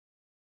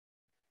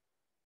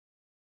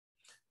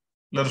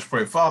Let us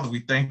pray. Father, we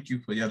thank you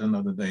for yet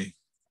another day.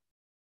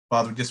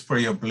 Father, we just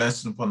pray your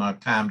blessing upon our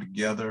time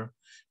together.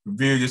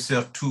 Reveal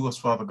yourself to us,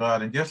 Father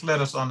God, and just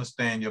let us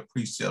understand your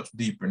precepts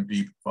deeper and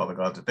deeper, Father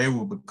God, that they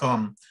will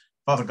become,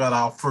 Father God,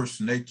 our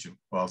first nature,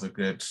 Father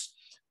God.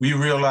 We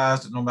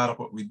realize that no matter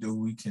what we do,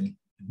 we can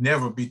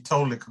never be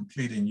totally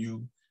complete in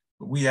you.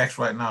 But we ask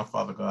right now,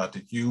 Father God,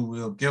 that you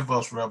will give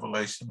us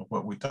revelation of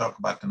what we talk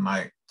about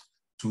tonight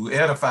to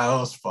edify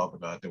us, Father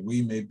God, that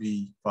we may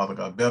be, Father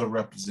God, better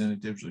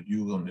representatives of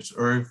you on this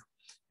earth,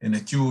 and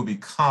that you will be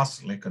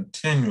constantly,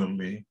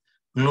 continually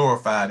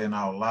glorified in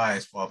our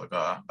lives, Father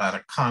God, by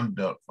the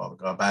conduct, Father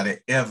God, by the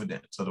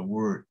evidence of the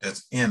word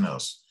that's in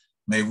us.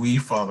 May we,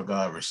 Father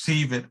God,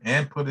 receive it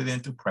and put it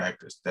into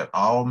practice that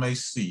all may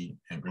see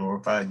and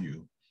glorify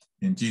you.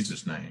 In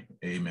Jesus' name,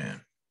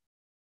 amen.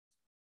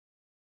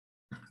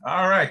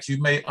 All right,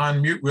 you may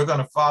unmute. We're going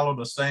to follow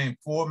the same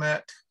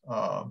format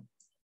of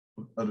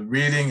the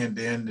reading and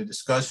then the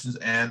discussions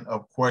and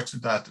of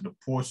questions after the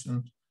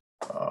portions.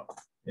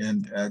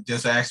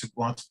 Just ask it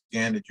once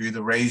again that you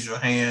either raise your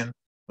hand.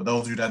 For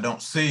those of you that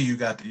don't see, you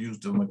got to use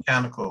the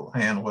mechanical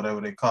hand or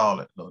whatever they call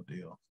it, little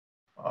deal.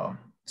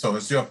 So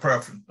it's your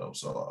preference though.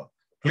 So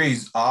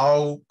please,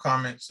 all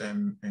comments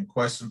and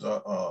questions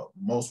are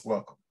most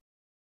welcome.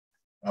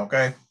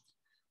 Okay.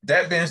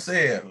 That being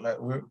said,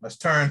 let's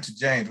turn to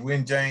James. We're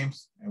in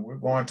James and we're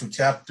going to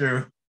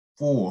chapter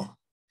 4.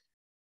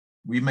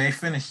 We may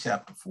finish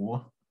chapter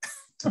 4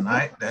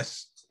 tonight.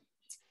 That's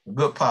a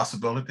good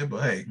possibility,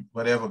 but hey,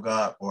 whatever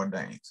God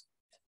ordains.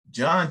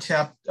 James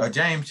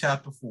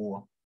chapter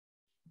 4.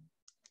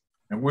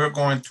 And we're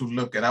going to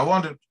look at, I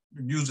want to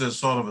use as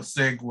sort of a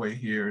segue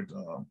here,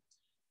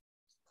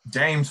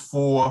 James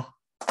 4,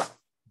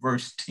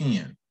 verse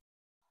 10.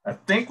 I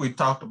think we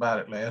talked about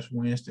it last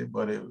Wednesday,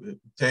 but to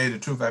tell you the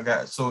truth, I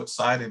got so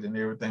excited and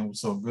everything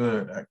was so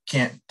good, I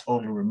can't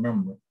totally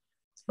remember.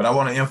 But I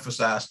want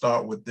to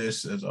start with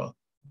this as a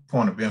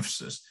point of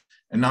emphasis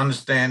and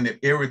understand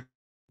that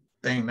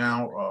everything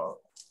now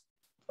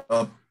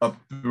up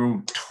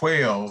through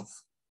 12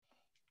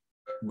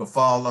 will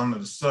fall under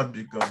the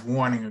subject of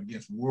warning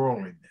against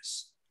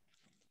worldliness.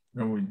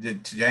 Remember,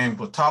 James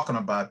was talking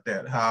about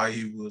that, how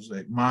he was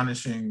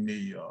admonishing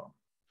the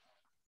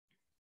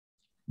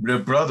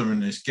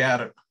brethren, the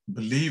scattered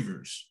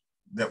believers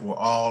that were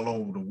all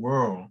over the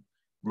world,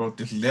 wrote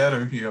this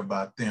letter here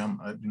about them,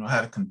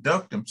 how to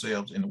conduct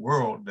themselves in the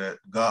world, that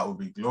God would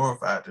be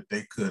glorified, that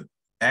they could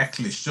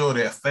actually show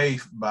their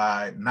faith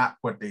by not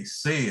what they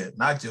said,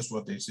 not just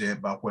what they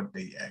said, but what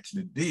they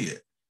actually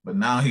did. But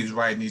now he's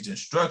writing these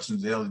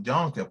instructions. Elder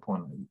Jones kept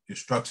pointing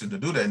instructions to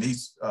do that, and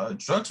these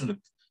instructions are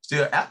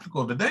still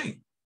applicable today.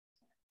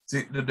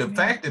 See, the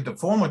fact that the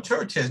former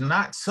church has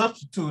not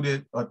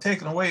substituted or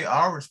taken away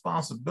our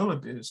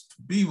responsibilities to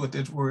be what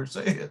this word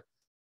says.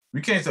 We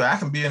can't say I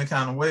can be any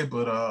kind of way,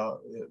 but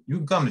you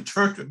can come to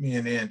church with me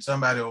and then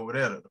somebody over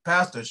there, the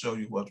pastor, show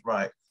you what's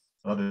right,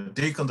 or the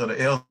deacons or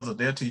the elders,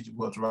 they'll teach you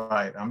what's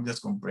right. I'm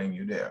just going to bring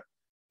you there.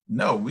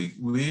 No,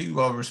 we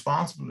are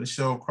responsible to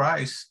show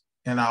Christ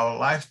in our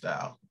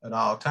lifestyle at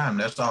all times.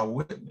 That's our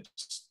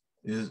witness.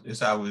 Is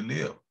how we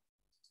live.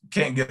 You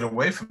can't get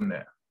away from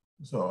that.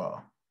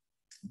 So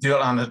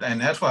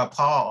and that's why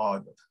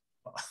Paul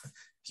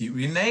keep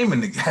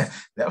renaming the guy.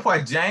 That's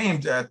why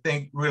James, I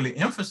think, really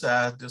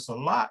emphasized this a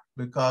lot,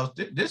 because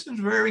this is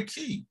very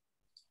key.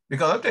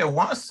 Because if there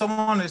once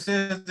someone that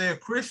says they're a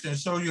Christian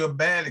show you a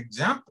bad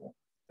example,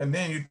 and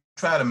then you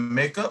try to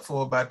make up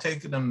for it by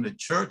taking them to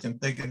church and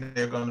thinking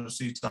they're going to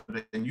see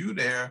something in you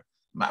there,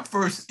 my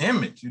first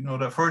image,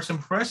 the first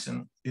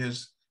impression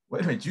is,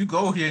 wait a minute, you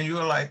go here and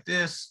you're like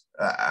this,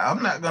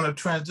 I'm not going to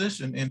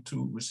transition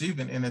into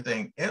receiving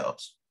anything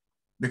else,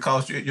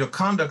 because your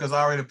conduct has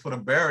already put a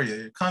barrier.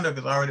 Your conduct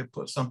has already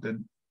put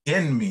something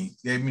in me,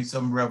 gave me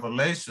some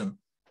revelation.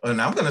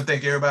 And I'm going to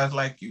think everybody's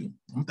like you.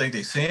 I'm going to think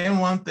they're saying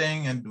one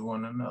thing and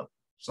doing another.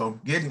 So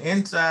getting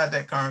inside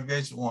that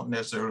congregation won't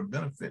necessarily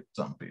benefit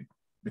some people,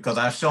 because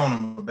I've shown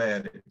them a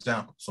bad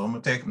example. So I'm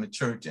going to take them to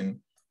church and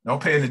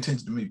don't pay any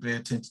attention to me, pay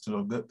attention to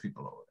those good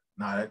people over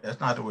there. No, that's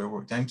not the way it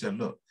works. James said,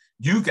 look,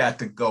 you got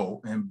to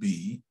go and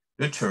be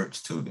the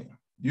church to them.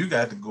 You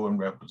got to go and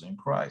represent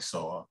Christ.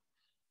 So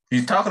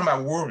he's talking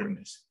about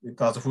worldliness,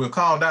 because if we're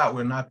called out,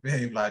 we're not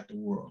behave like the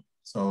world.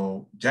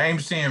 So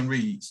James 10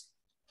 reads,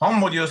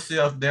 humble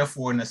yourself,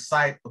 therefore, in the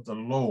sight of the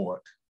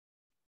Lord,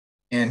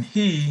 and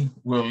he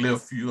will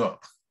lift you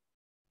up.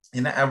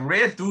 And I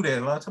read through that.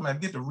 A lot of times I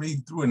get to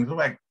read through it and it's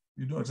like,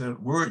 the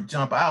word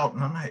jump out.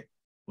 And I'm like,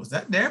 was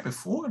that there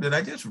before? Did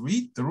I just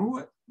read through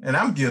it? And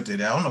I'm guilty of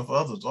that. I don't know if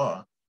others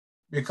are.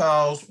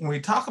 Because when we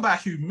talk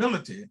about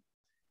humility,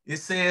 it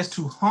says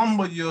to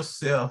humble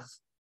yourself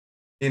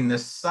in the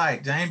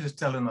sight. James is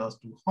telling us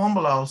to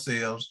humble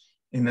ourselves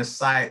in the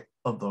sight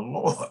of the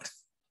Lord.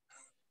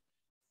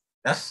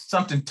 That's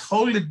something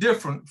totally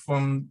different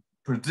from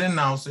presenting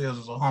ourselves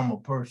as a humble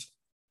person.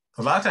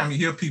 A lot of times you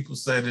hear people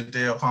say that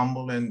they're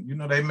humble, and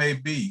they may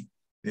be.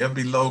 They'll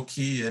be low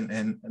key,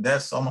 and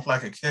that's almost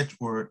like a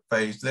catchword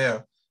phase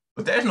there.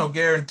 But there's no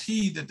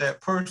guarantee that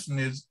that person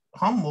is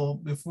humble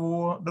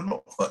before the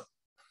Lord.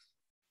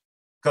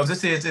 Because it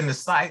says in the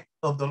sight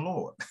of the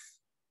Lord,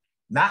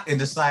 not in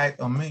the sight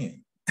of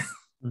men.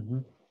 Mm-hmm.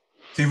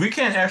 See, we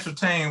can't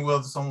ascertain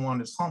whether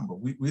someone is humble.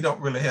 We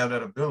don't really have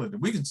that ability.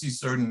 We can see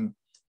certain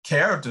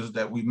characters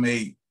that we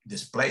may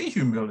display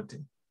humility,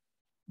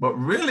 but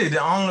really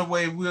the only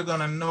way we're going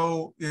to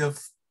know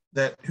if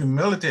that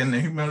humility and the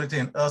humility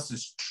in us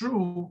is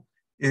true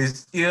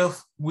is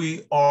if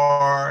we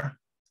are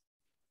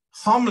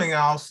humbling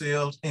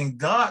ourselves in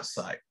God's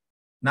sight,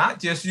 not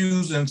just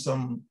using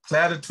some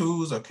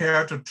platitudes or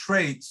character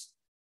traits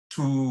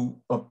to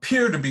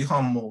appear to be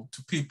humble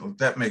to people, if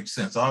that makes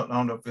sense. I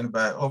don't know if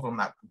anybody, I hope I'm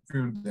not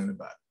confusing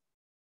anybody.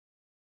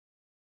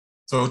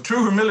 So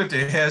true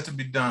humility has to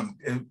be done.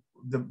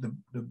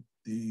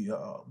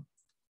 The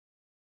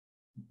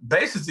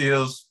basis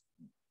is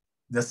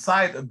the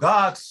sight of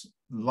God's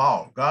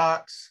law,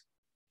 God's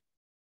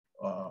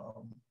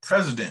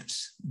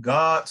precedence,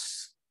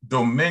 God's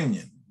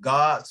dominion,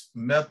 God's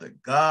method,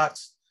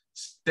 God's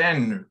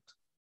standard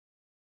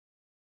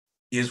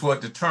is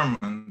what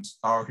determines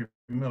our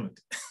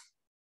humility.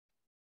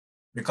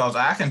 Because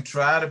I can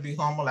try to be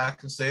humble, I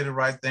can say the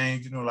right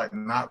things, like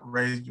not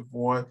raise your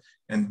voice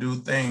and do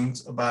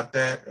things about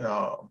that.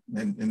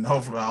 And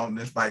hopefully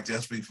this might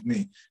just be for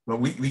me.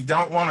 But we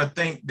don't want to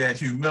think that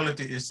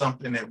humility is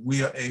something that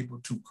we are able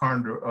to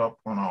conjure up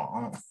on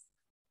our own.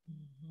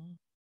 Mm-hmm.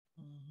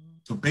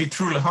 Mm-hmm. To be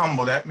truly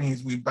humble, that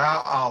means we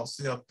bow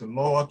ourselves the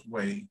Lord's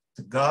way,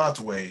 to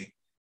God's way,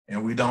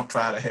 and we don't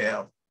try to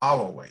have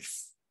our way.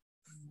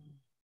 Mm-hmm.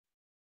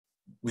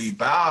 We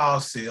bow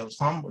ourselves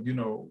humble,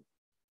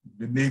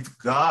 beneath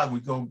God, we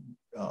go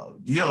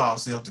yield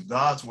ourselves to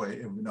God's way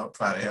and we don't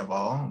try to have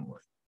our own way.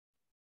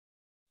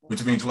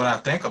 Which means what I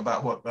think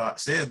about what God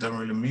says doesn't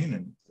really mean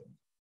anything.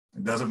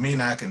 It doesn't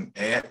mean I can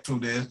add to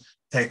this,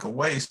 take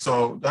away.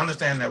 So to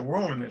understand that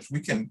worldliness,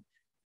 we can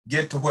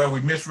get to where we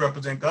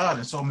misrepresent God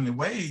in so many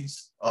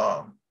ways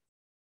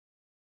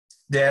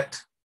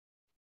that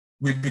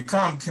we can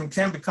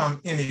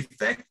become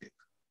ineffective.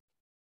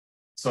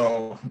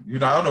 So, I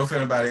don't know if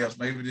anybody else,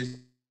 maybe this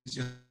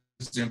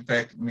just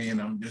impacted me and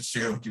I'm just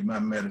sharing with you my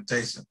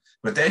meditation.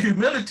 But that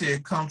humility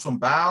comes from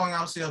bowing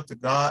ourselves to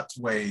God's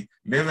way,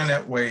 living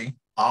that way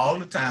all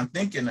the time,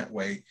 thinking that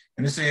way.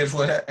 And it says,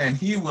 and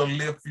he will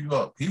lift you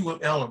up. He will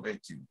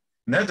elevate you.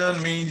 And that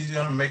doesn't mean he's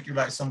going to make you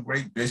like some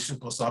great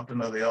bishop or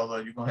something or the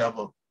other. You're going to have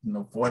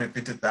 40,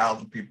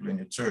 50,000 people in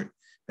your church.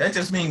 That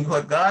just means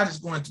what God is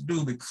going to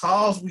do,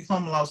 because we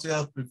humble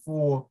ourselves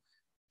before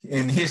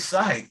in his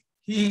sight,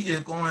 he is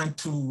going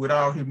to, with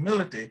our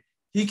humility,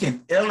 he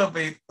can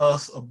elevate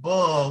us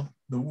above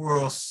the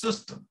world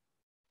system,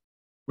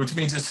 which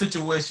means a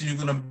situation you're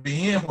going to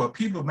be in where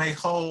people may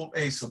hold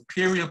a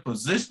superior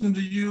position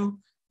to you,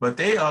 but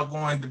they are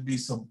going to be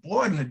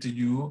subordinate to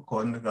you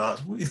according to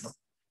God's will.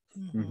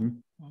 Mm-hmm.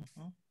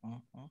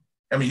 Mm-hmm.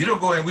 I mean, we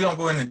don't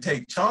go in and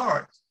take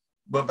charge,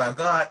 but by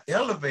God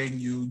elevating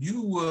you,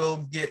 you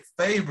will get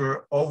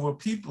favor over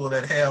people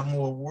that have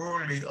more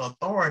worldly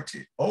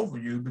authority over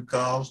you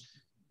because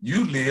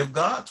you live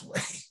God's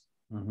way.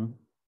 Mm-hmm.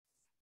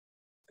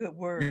 Good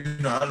word.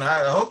 And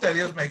I hope that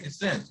is making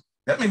sense.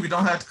 That means we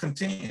don't have to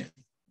contend.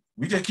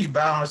 We just keep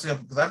bowing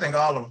ourselves, because I think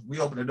all of us,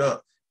 we open it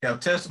up, have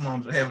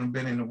testimonies of having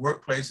been in the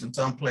workplace in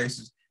some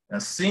places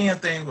and seeing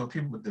things where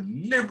people were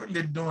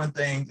deliberately doing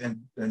things, and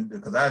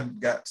because I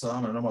got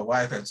some, and I know my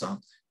wife had some,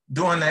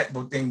 doing that,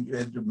 but then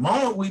at the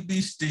moment we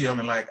be still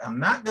and like, I'm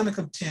not going to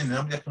contend,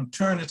 I'm just going to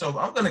turn this over.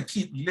 I'm going to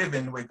keep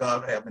living the way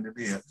God had me to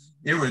live,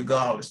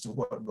 irregardless to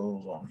what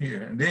goes on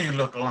here. And then you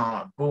look along,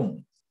 like,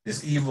 boom,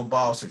 this evil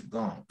boss is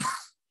gone.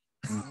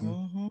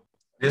 Mm-hmm.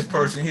 This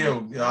person here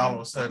will be all of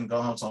a sudden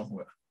gone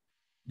somewhere.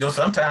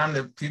 Sometimes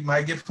the people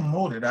might get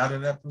promoted out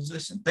of that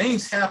position.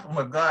 Things happen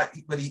with God,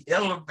 but he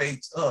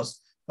elevates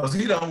us because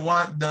he doesn't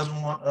want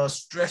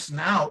us stressing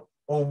out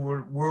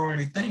over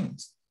worldly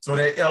things. So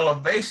that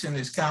elevation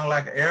is kind of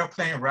like an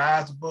airplane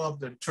rise above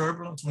the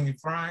turbulence when you're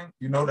flying.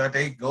 That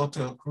they go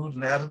to a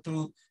cruising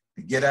altitude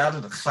to get out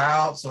of the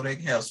clouds so they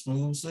can have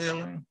smooth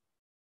sailing.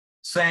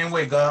 Same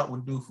way God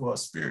would do for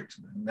us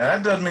spiritually. Now,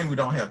 that doesn't mean we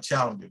don't have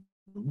challenges.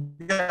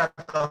 We got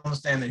to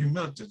understand that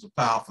humility is a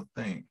powerful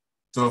thing.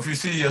 So if you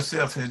see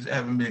yourself as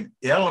having been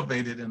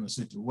elevated in a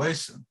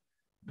situation,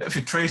 if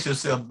you trace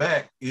yourself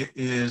back, it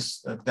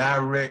is a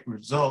direct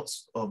result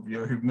of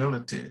your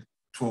humility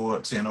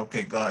towards saying,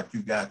 okay, God,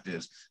 you got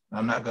this.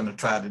 I'm not going to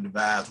try to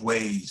devise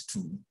ways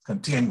to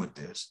contend with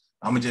this.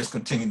 I'm going to just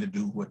continue to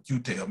do what you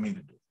tell me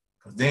to do.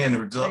 Because then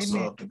the results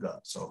are up to God.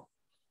 So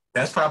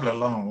that's probably a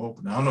long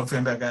opening. I don't know if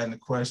anybody got any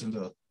questions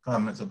or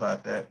comments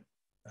about that.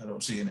 I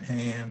don't see any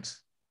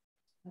hands.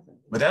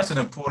 But that's an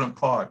important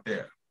part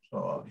there.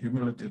 So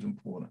humility is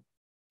important.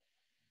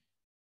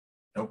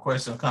 No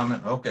question or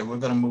comment? Okay, we're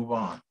going to move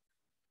on.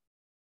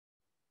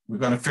 We're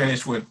going to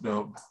finish with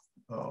the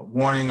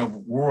warning of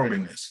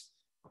worldliness,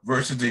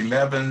 verses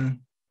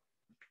 11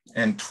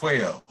 and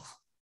 12.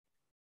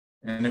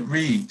 And it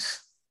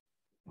reads,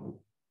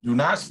 do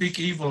not speak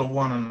evil of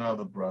one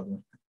another, brother.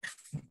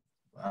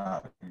 I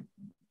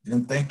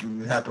didn't think you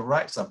would have to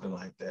write something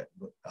like that,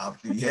 but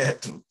obviously you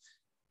had to.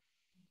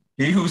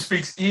 He who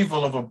speaks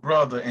evil of a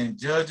brother and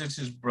judges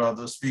his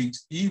brother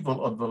speaks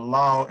evil of the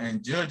law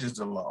and judges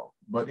the law.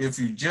 But if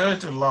you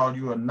judge the law,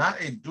 you are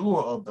not a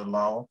doer of the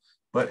law,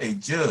 but a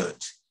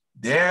judge.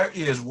 There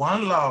is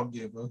one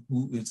lawgiver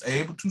who is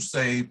able to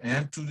save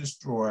and to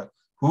destroy.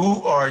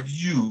 Who are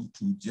you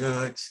to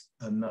judge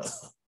another?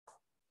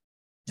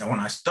 Now, when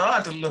I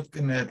started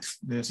looking at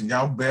this, and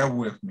y'all bear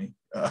with me,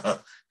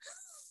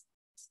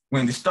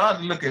 when they started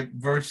to look at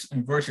verse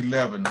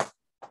 11,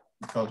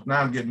 because now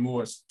I'm getting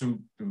more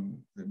astute to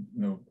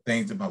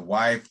things that my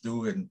wife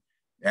do, and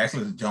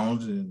Ashley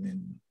Jones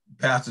and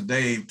Pastor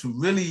Dave, to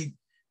really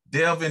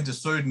delve into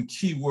certain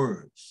key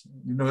words.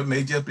 It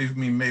may just be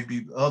me,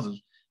 maybe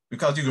others,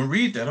 because you can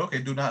read that, okay,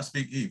 do not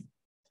speak evil.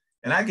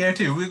 And I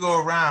guarantee you, we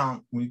go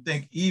around, when you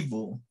think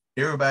evil,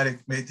 everybody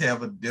may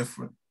have a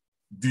different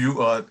view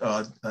or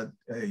a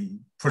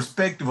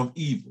perspective of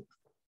evil.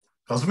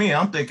 Because me,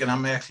 I'm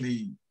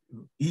thinking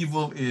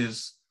evil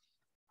is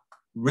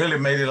really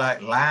maybe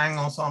like lying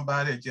on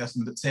somebody, just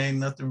saying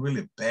nothing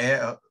really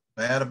bad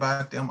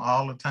about them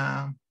all the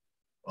time,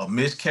 or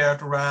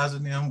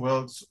mischaracterizing them.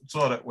 Well,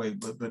 sort of that way.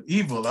 But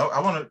evil, I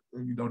want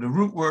to, the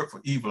root word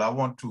for evil, I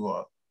want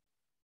to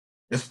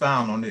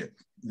expound on it.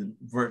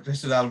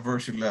 This is out of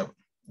verse 11.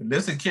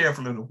 Listen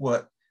carefully to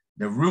what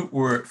the root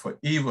word for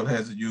evil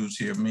has used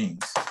here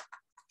means.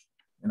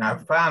 And I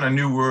find a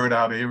new word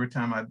out every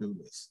time I do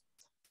this.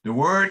 The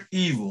word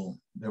evil,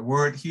 the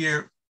word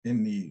here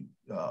in the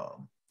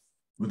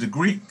with the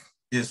Greek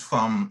is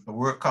from a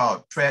word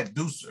called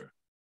traducer,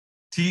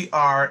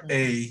 Traducer,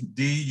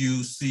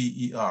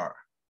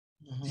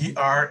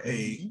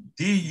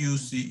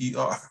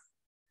 Traducer.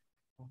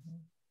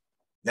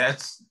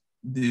 That's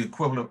the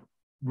equivalent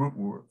root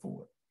word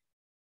for it.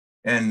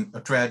 And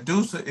a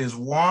traducer is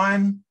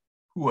one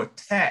who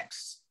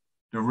attacks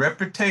the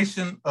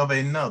reputation of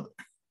another.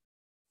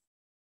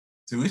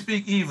 So we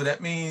speak evil,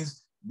 that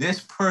means this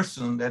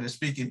person that is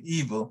speaking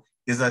evil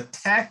is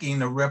attacking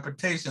the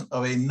reputation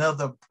of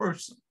another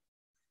person.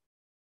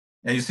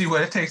 And you see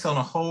what it takes on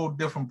a whole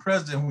different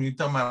precedent when you're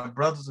talking about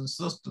brothers and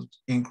sisters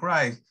in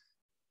Christ.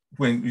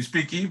 When you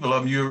speak evil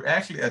of them, you're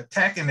actually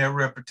attacking their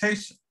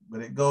reputation,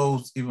 but it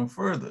goes even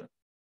further.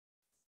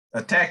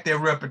 Attack their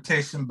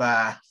reputation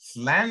by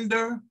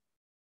slander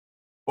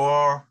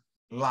or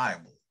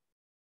libel.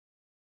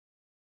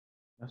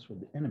 That's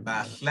what the enemy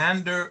by does.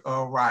 slander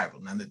or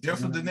libel. Now the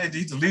difference in that,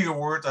 these are legal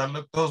words, I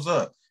looked those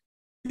up.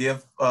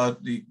 If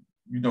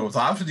so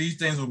obviously these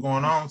things were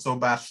going on. So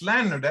by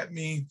slander, that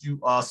means you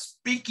are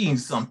speaking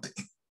something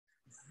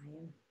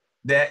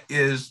that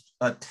is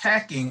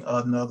attacking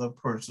another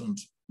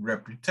person's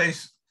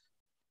reputation.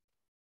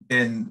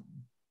 And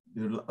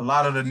a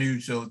lot of the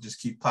news shows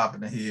just keep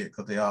popping ahead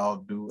because they all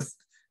do it.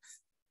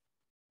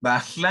 By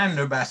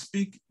slander, by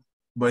speaking.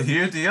 But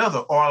here's the other,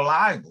 or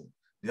libel.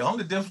 The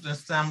only difference in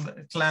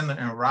slander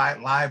and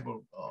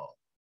libel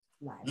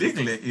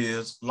legally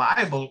is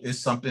libel is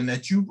something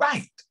that you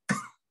write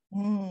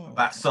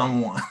about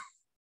someone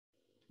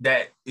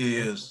that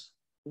is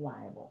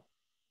libel,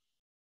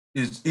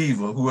 is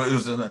evil, who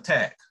is an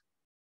attack.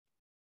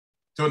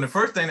 So the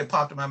first thing that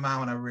popped in my mind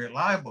when I read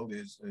libel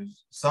is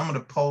some of the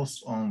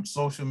posts on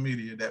social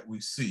media that we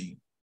see.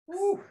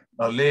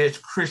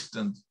 Alleged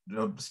Christians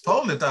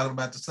supposedly talking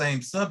about the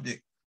same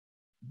subject,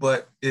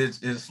 but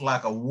it's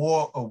like a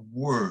war of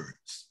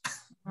words.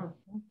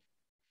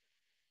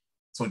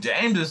 So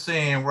James is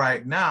saying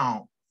right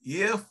now,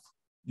 if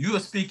you are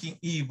speaking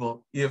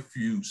evil, if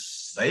you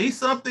say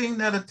something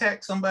that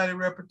attacks somebody's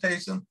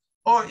reputation,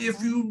 or if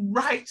you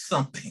write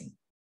something,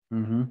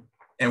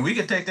 and we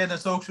can take that in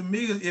social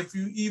media, if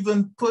you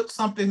even put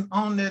something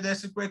on there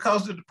that's great,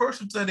 because the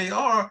person said they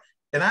are,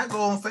 and I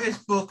go on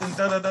Facebook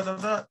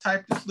and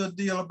type this little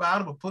deal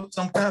about it, or put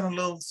some kind of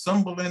little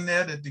symbol in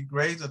there that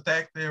degrades,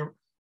 attack their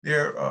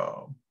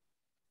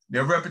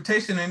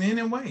reputation in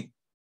any way.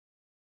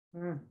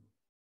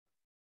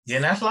 Yeah,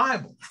 that's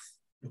libel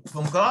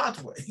from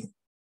God's way.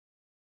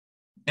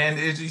 And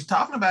as he's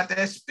talking about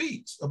that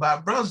speech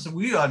about brothers,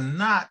 we are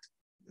not,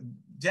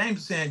 James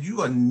is saying, you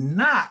are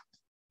not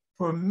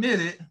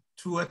permitted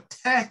to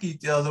attack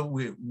each other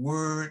with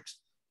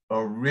words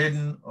or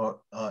written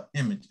or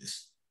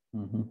images.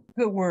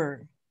 Good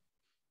word.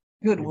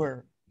 Good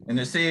word. And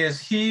it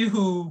says, he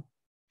who,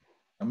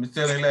 I'm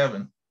still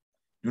 11,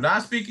 do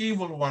not speak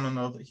evil to one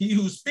another. He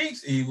who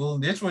speaks evil,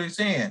 that's what he's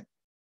saying,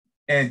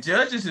 and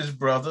judges his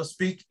brother,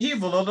 speak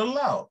evil of the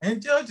law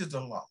and judges the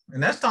law.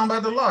 And that's talking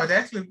about the law. It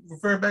actually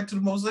refers back to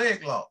the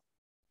Mosaic law.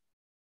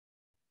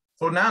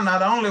 So now,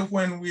 not only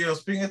when we are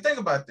speaking, think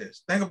about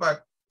this. Think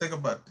about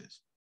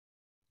this.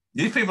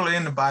 These people are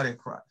in the body of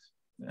Christ.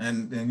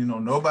 And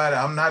nobody,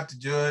 I'm not the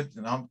judge,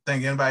 and I don't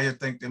think anybody here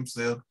think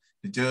themselves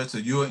the judge. So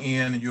you're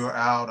in and you're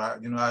out.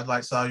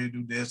 I saw you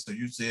do this, so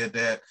you said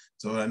that.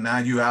 So now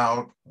you're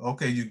out.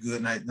 Okay, you're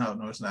good. No,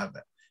 it's not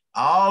that.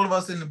 All of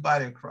us in the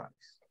body of Christ.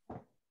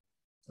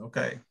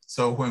 Okay,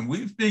 so when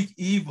we speak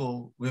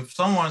evil, if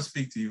someone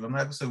speaks evil, I'm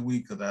not gonna say we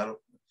because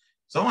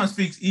someone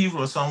speaks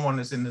evil of someone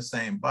that's in the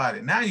same body.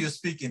 Now you're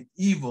speaking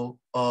evil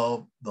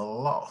of the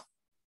law.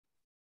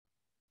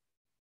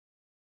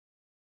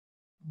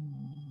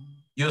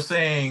 You're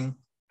saying,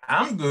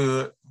 I'm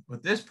good,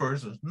 but this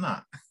person's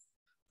not.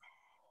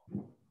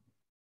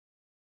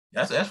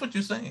 That's what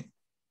you're saying.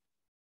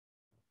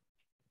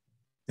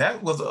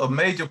 That was a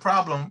major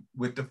problem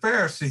with the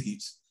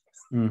Pharisees.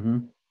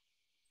 Mm-hmm.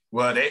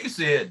 Well, they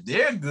said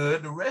they're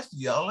good, the rest of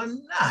y'all are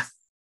not.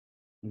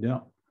 Yeah,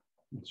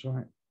 that's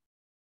right.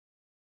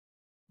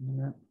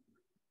 Yeah.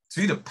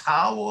 See the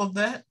power of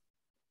that?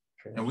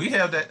 And we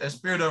have that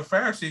spirit of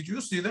Pharisees.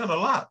 You see that a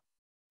lot.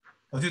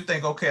 Because you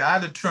think, okay, I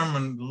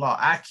determine the law.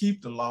 I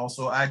keep the law,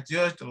 so I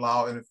judge the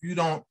law. And if you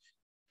don't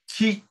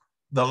keep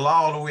the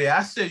law the way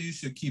I said you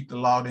should keep the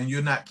law, then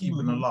you're not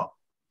keeping the law.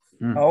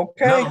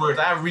 Okay. In other words,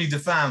 I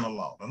redefine the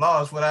law. The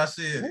law is what I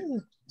said.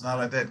 It's not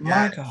like that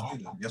guy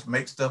just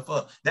make stuff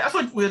up. That's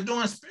what we're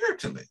doing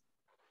spiritually.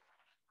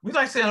 We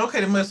like saying,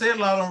 okay, the Mosaic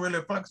law don't really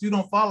apply because you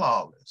don't follow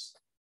all this.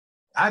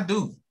 I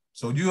do.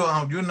 So you're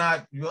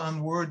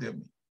unworthy of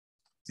me.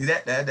 See,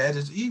 that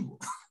is evil.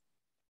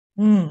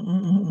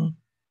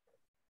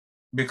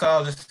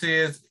 Because it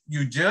says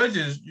you judge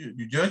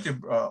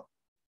your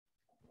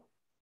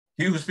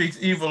he who speaks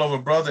evil of a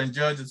brother and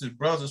judges his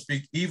brother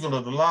speaks evil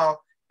of the law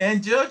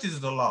and judges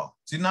the law.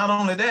 See, not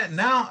only that,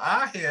 now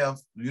I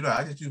have,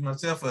 I just use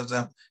myself as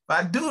example. If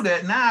I do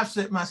that, now I've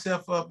set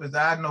myself up as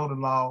I know the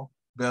law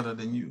better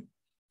than you.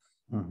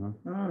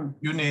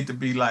 You need to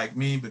be like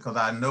me because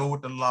I know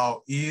what the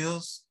law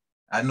is.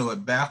 I know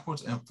it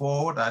backwards and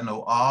forward. I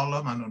know all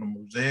of them. I know the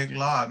Mosaic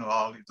law. I know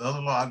all these other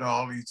laws. I know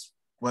all these,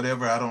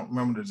 whatever. I don't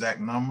remember the exact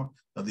number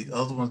of the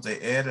other ones they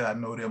added. I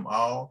know them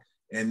all.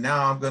 And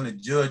now I'm going to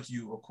judge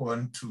you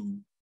according to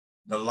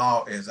the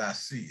law as I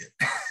see it.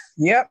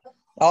 Yep.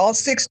 All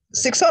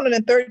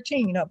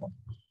 613 of them.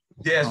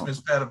 Yes, Ms.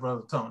 Patty,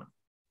 Brother Tony.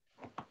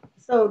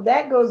 So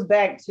that goes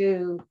back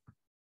to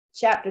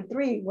chapter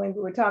 3 when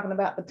we were talking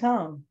about the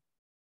tongue.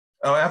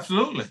 Oh,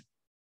 absolutely.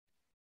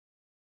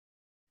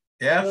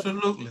 Yeah,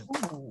 absolutely.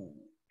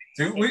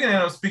 See, we can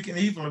end up speaking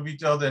evil of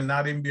each other and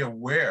not even be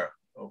aware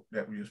of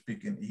that we are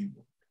speaking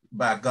evil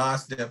by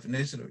God's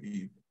definition of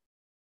evil.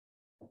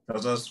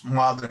 Because us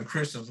modern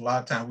Christians, a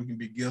lot of times we can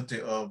be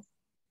guilty of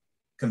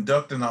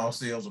conducting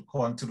ourselves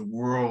according to the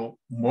world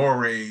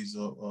mores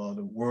or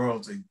the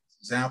world's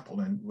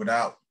example and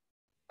without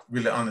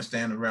really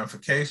understanding the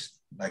ramifications.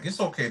 Like, it's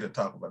okay to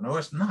talk about. No,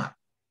 it's not.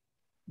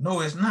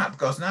 No, it's not,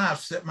 because now I've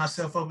set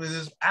myself up as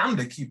this. I'm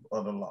the keeper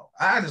of the law.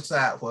 I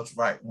decide what's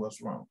right and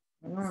what's wrong.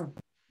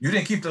 You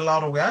didn't keep the law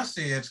the way I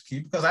said to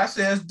keep, because I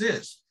said it's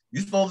this.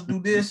 You're supposed to do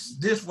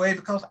this way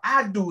because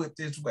I do it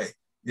this way.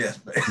 Yes,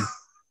 babe.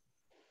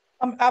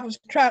 I was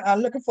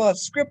looking for a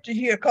scripture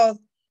here, because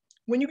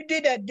when you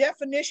did that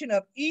definition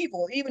of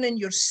evil, even in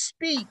your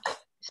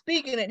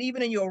speaking and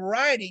even in your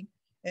writing,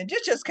 and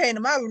this just came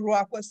to my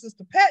rock what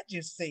Sister Pat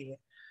just said.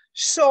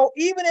 So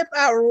even if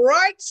I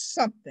write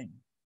something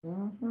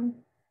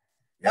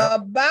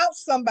about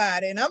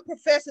somebody, and I'm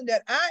professing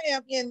that I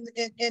am in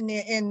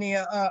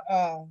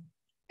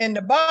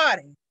the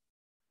body,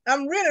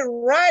 I'm really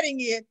writing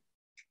it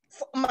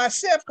for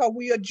myself because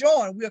we are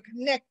joined, we are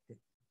connected.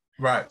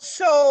 Right.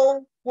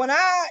 So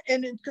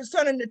and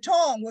concerning the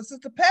tongue, what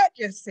Sister Pat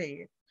just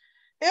said,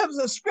 it was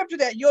a scripture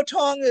that your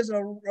tongue is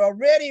a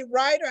ready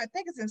writer. I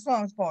think it's in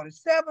Psalms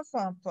 47,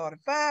 Psalms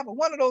 45, or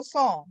one of those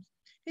Psalms.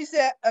 He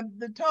said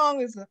the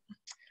tongue is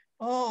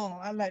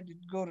I like to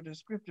go to the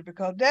scripture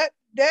because that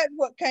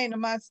what came to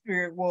my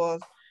spirit was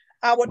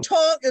our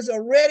tongue is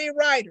a ready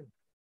writer.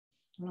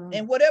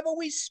 And whatever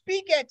we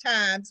speak at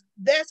times,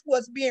 that's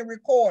what's being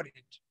recorded.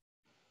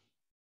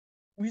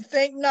 We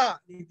think not.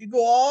 If you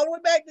go all the way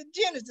back to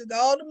Genesis,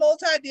 all the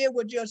Most High did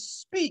was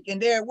just speak,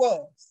 and there it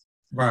was.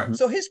 Right.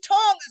 So his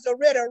tongue is a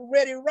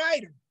ready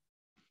writer.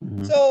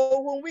 So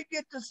when we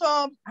get to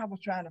Psalms, I was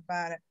trying to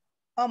find it.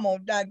 I'm gonna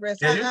digress.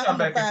 Yeah, I'm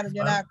gonna find it,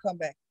 then I'll come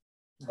back.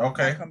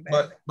 Okay,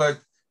 but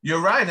you're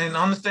right, and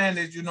understand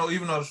that even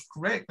though it's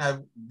correct,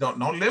 now don't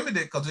limit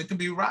it because it could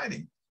be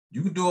writing.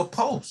 You can do a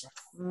post,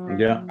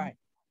 Right,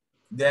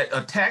 that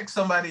attacks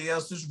somebody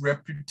else's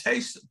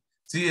reputation.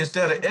 See,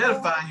 instead of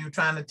edifying, you're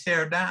trying to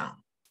tear down.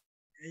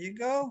 There you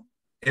go.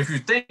 If you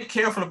think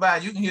careful about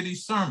it, you can hear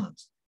these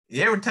sermons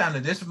every time.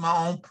 That this is my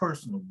own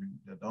personal view.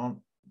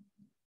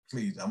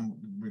 Please, I'm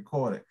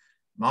recording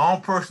my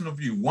own personal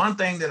view. One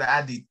thing that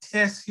I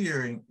detest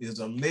hearing is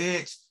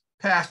alleged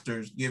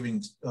pastors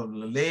giving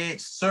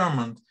alleged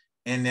sermons,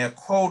 and they're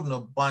quoting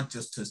a bunch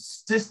of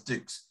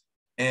statistics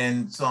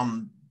and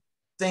some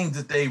things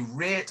that they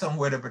read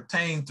somewhere that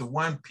pertain to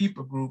one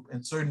people group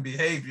and certain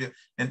behavior,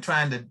 and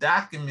trying to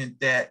document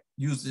that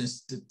using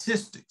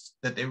statistics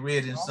that they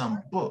read in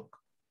some book.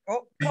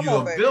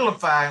 You're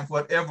vilifying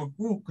whatever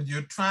group because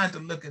you're trying to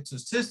look at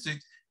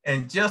statistics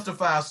and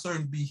justify a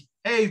certain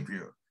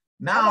behavior.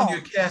 Now you're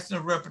casting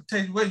a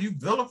reputation. Well, you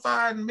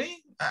vilified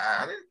me?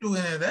 I didn't do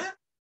any of that.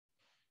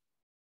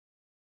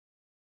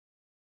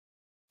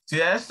 See,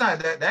 that's not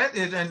that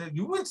is, and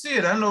you wouldn't see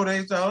it. I know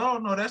they thought, oh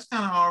no, that's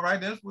kind of all right.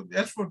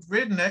 That's what's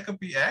written. That could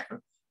be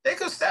accurate. That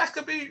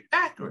could be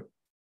accurate.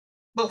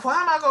 But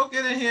why am I gonna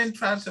get in here and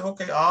try to say,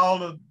 okay, all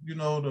the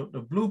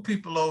the blue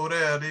people over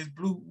there, these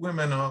blue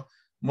women are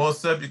more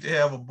subject to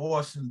have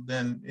abortion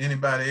than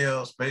anybody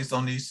else based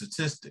on these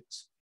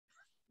statistics.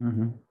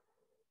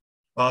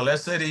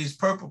 Let's say these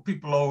purple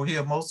people over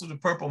here, most of the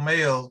purple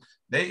males,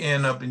 they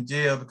end up in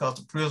jail because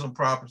the prison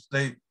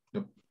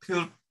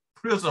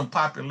prison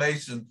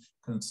population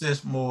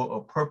consists more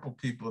of purple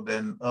people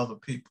than other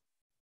people.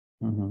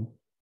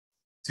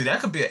 See,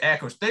 that could be an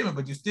accurate statement,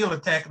 but you're still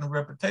attacking the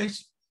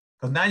reputation,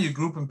 because now you're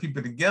grouping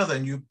people together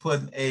and you're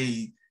putting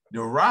a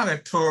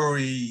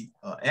derogatory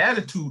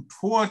attitude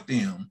toward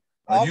them,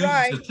 using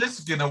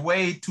statistics in a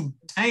way to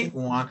taint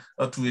one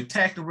or to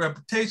attack the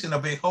reputation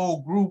of a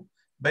whole group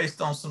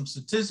based on some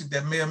statistics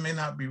that may or may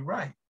not be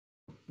right.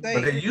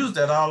 But they use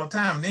that all the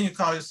time. And then you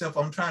call yourself,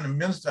 I'm trying to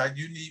minister,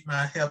 you need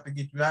my help to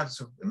get you out of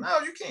this. No,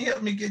 you can't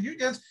help me get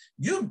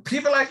you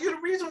people like you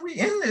the reason we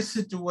in this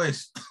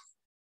situation.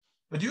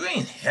 But you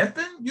ain't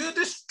helping, you're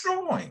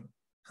destroying.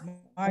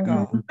 My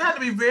God. We have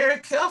to be very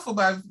careful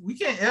about it. We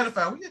can't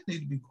edify, we just need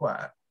to be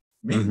quiet.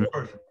 Me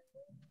personally.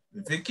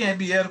 If it can't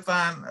be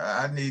edifying,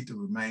 I need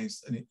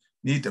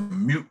to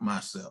mute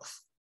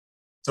myself.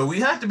 So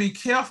we have to be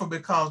careful,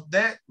 because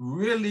that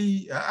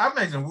really, I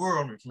imagine the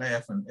world is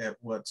laughing at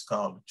what's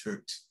called the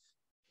church.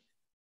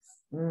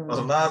 Because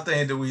a lot of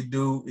things that we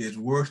do is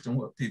worse than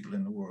what people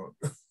in the world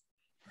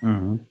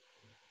do.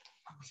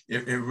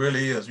 It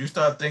really is. You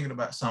start thinking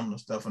about some of the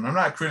stuff, and I'm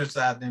not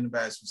criticizing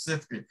anybody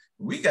specifically.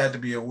 We got to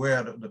be aware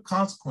of the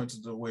consequences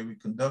of the way we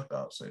conduct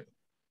ourselves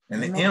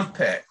and the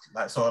impact.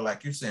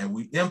 Like you're saying,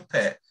 we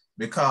impact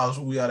because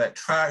we are that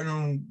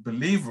triune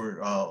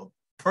believer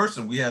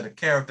person. We have the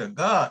character of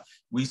God.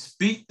 We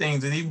speak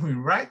things, and even when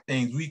we write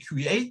things, we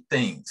create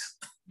things.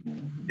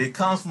 It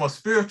comes from a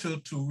spiritual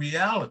to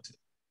reality.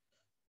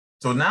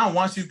 So now,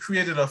 once you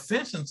created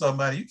offense in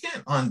somebody, you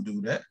can't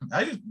undo that.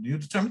 You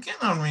determine, you can't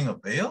unring a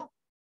bell.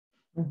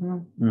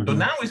 So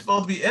now we're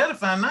supposed to be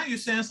edifying. Now you're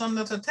saying something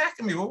that's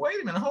attacking me. Well,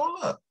 wait a minute,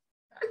 hold up.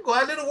 I can go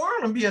out into the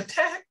world and be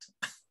attacked.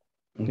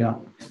 Yeah.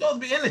 I'm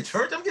supposed to be in the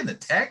church. I'm getting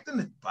attacked in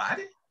the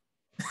body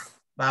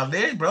by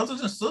their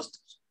brothers and sisters.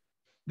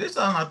 This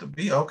ought not to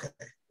be okay.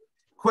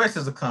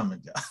 Questions are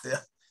coming, y'all.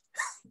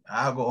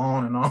 I'll go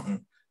on and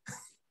on.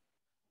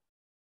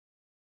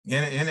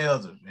 Any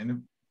others?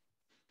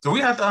 So we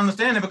have to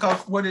understand it, because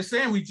what it's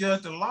saying, we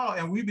judge the law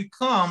and we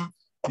become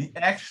the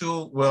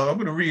actual, well, I'm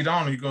going to read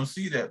on and you're going to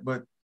see that,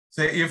 but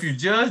say, if you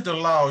judge the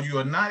law, you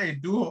are not a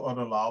doer of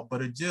the law,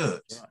 but a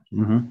judge.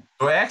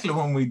 So actually,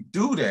 when we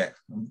do that,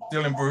 I'm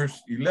still in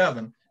verse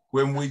 11,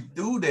 when we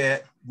do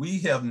that, we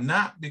have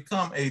not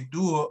become a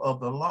doer of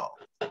the law.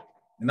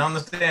 And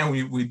understand,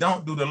 we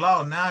don't do the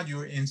law, now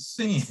you're in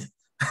sin.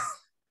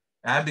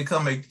 I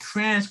become a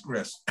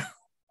transgressor.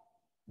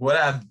 What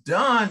I've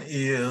done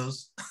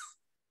is,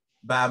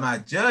 by my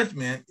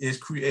judgment, is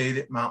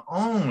created my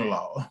own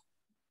law.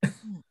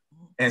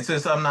 And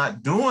since I'm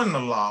not doing the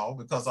law,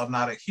 because I'm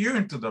not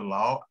adhering to the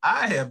law,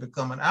 I have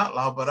become an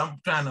outlaw, but I'm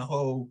trying to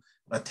hold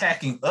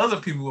attacking other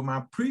people with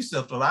my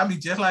precepts. Well, I'll be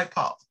just like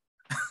Paul.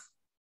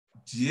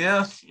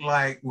 Just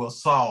like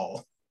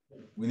Saul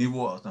when he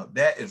was. Now,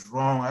 that is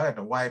wrong. I had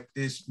to wipe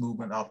this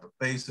movement off the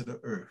face of the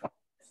earth.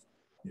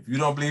 If you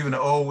don't believe in the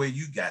old way,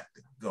 you got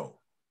to go.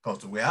 Because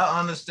the way I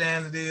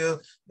understand it is,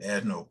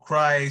 there's no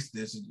Christ,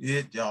 this is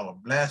it, y'all are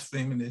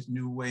blaspheming this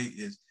new way.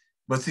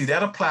 But see,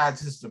 that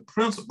applies to the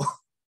principle.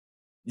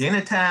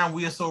 Anytime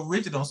we are so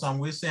rigid on something,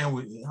 we're saying,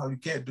 you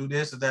can't do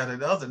this or that or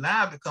the other.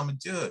 Now I become a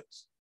judge.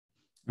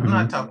 I'm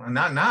not talking,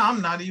 now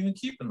I'm not even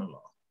keeping the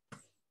law.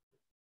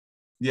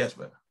 Yes,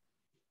 brother.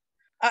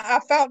 I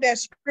found that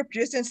scripture.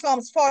 It's in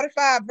Psalms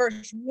 45,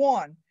 verse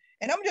 1.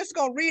 And I'm just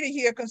going to read it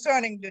here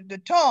concerning the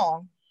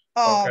tongue.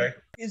 Okay.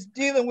 It's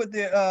dealing with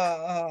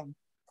the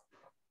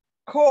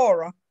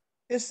Korah.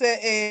 It said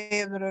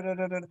a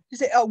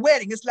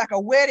wedding. It's like a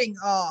wedding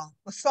a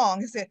song.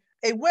 He said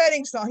a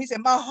wedding song. He said,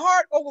 my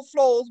heart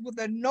overflows with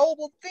a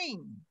noble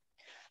theme.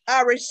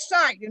 I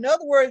recite. In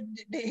other words,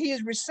 he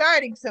is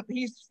reciting something.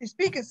 He's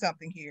speaking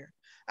something here.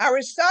 I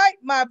recite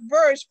my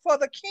verse for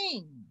the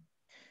king.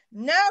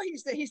 Now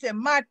he said,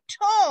 my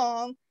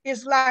tongue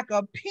is like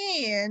a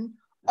pen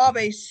of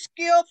a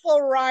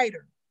skillful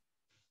writer.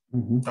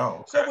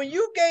 So when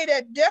you gave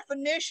that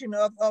definition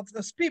of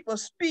the people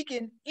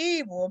speaking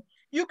evil,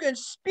 you can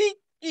speak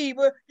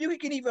evil, you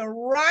can even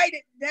write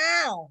it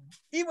down.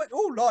 Even,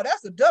 oh Lord,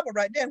 that's a double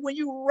right there. When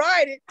you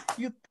write it,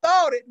 you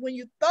thought it. When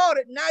you thought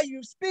it, now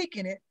you're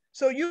speaking it.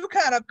 So you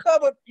kind of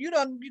covered, you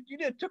done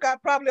took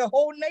out probably a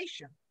whole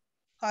nation.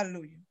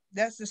 Hallelujah.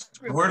 That's the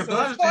scripture. The word of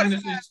God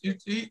is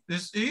saying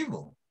it's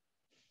evil.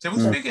 So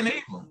we're speaking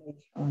evil.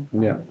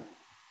 Yeah.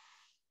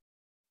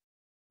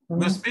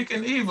 We're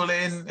speaking evil,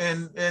 and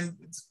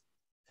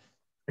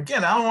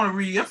again, I don't want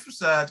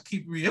to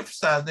keep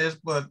re-emphasizing this,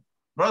 but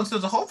brothers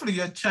and sisters,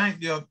 hopefully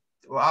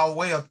our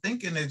way of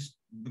thinking is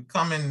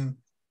becoming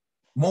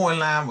more in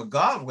line with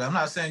God's way. I'm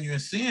not saying you're in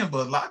sin,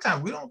 but a lot of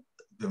times we don't.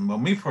 Well,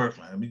 me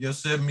personally, let me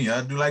just say me.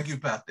 I do like you,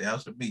 Pastor. I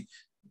should be.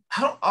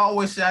 I don't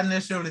always say I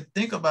necessarily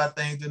think about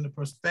things in the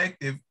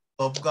perspective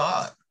of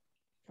God.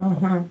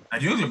 And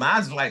usually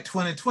mine's like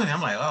 2020.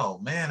 I'm like, oh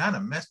man, I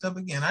done messed up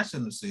again. I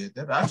shouldn't have said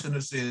that. I shouldn't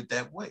have said it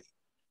that way.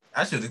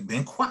 I should have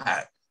been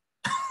quiet.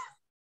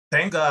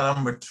 Thank God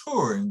I'm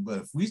maturing, but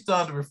if we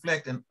start to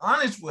reflect and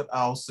honest with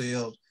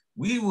ourselves,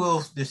 we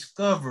will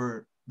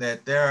discover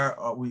that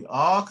we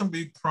all can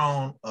be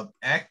prone of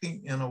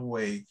acting in a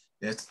way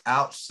that's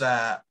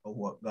outside of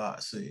what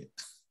God said,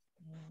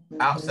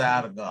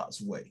 outside of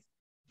God's way.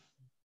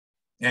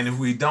 And if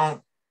we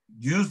don't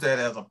use that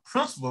as a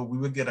principle, we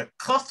will get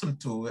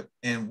accustomed to it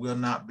and will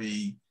not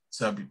be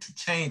subject to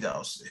change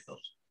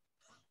ourselves.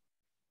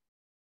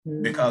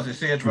 Because it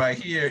says right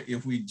here,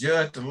 if we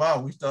judge the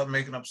law, we start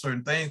making up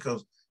certain things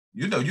because,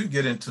 you know, you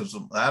get into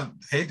some, I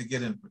hate to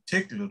get into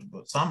particulars,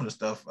 but some of the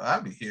stuff I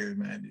be hearing,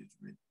 man,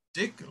 is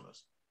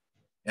ridiculous.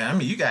 And I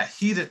mean, you got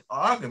heated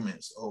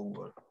arguments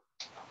over,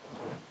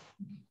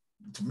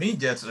 to me,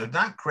 just it's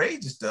not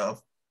crazy stuff,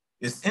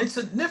 it's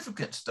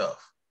insignificant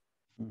stuff.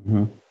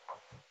 Mm-hmm.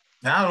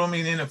 Now, I don't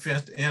mean any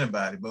offense to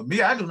anybody, but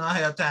me, I do not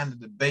have time to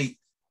debate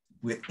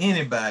with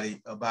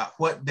anybody about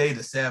what day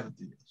the Sabbath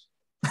is.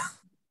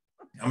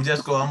 I'm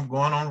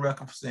going on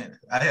record for saying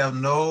it. I have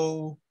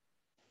no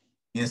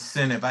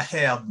incentive. I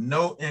have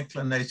no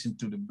inclination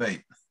to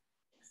debate.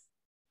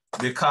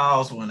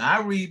 Because when I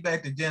read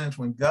back to Genesis,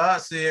 when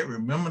God said,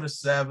 remember the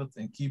Sabbath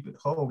and keep it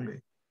holy.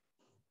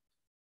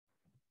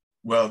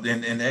 Well,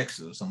 in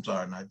Exodus, I'm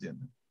sorry, not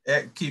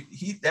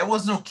Genesis. That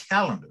was no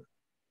calendar.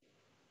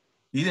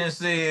 He didn't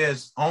say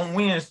it's on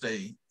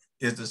Wednesday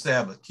is the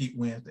Sabbath, keep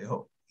Wednesday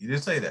holy. He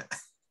didn't say that.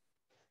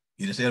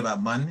 He didn't say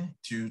about Monday,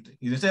 Tuesday.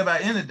 He didn't say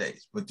about any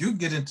days, but you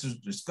get into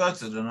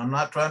discussions, and I'm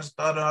not trying to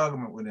start an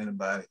argument with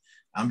anybody.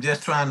 I'm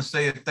just trying to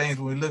say things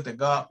when we look at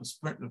God's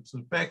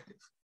perspective.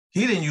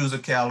 He didn't use a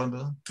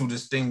calendar to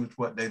distinguish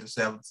what day the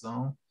Sabbath is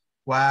on.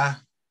 Why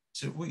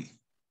should we?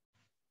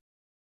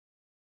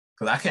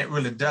 Because I can't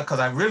really, because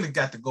I really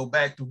got to go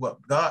back to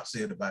what God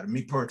said about it,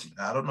 me personally.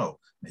 I don't know.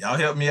 Y'all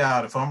help me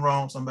out. If I'm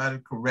wrong, somebody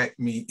correct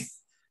me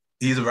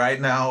either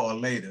right now or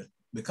later.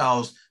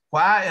 Because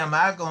why am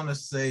I going to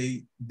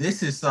say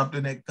this is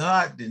something that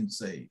God didn't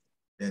say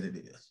that it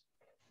is?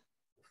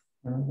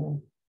 Mm-hmm.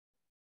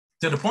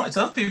 To the point,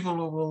 some people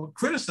will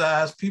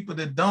criticize people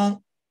that don't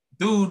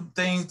do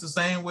things the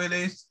same way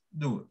they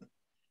do it.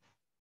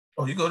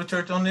 Oh, you go to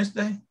church on this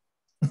day?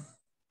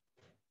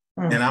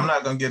 And I'm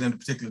not going to get into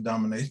particular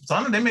domination.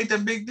 So they make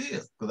that big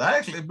deal. Because I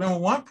actually been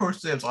with one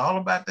person that's all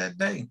about that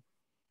day.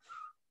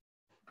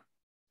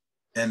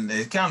 And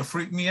it kind of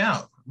freaked me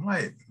out. I'm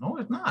like, no,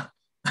 it's not.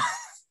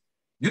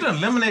 You done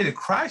eliminated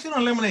Christ. You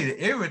done eliminated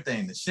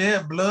everything. The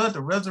shed blood,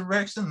 the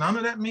resurrection, none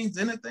of that means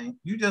anything.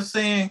 You just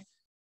saying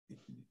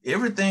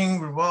everything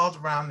revolves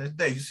around this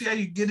day. You see how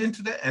you get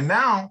into that? And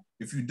now,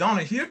 if you don't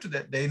adhere to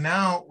that day,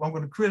 now I'm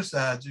going to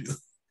criticize you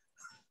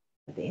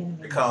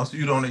because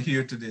you don't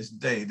adhere to this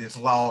day, this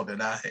law that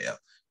I have.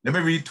 Let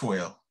me read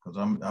 12 because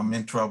I'm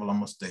in trouble. I'm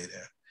going to stay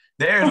there.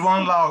 There is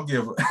one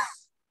lawgiver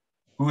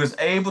who is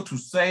able to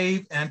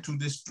save and to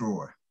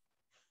destroy.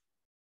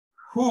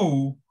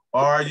 Who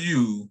are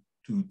you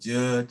to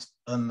judge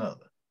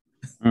another?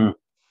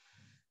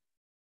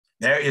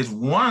 There is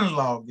one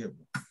lawgiver.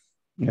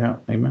 Yeah,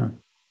 amen.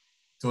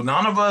 So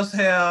none of us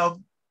have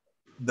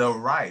the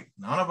right,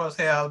 none of us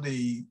have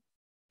the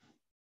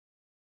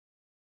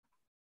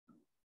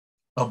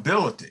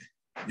ability,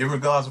 in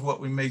regards to what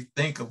we may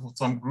think of, what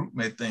some group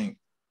may think,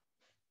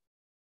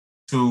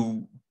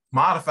 to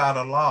modify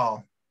the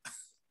law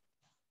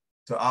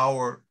to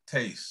our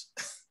taste.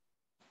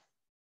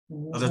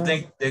 Because I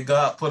think that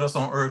God put us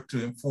on earth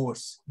to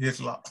enforce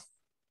his law.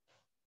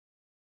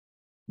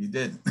 He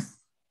didn't.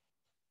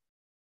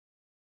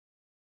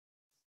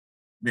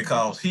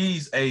 Because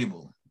he's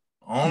able.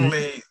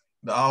 Only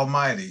the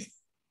Almighty,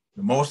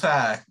 the Most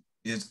High,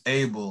 is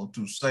able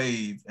to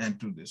save and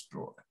to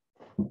destroy.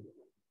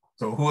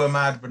 So who am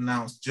I to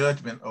pronounce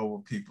judgment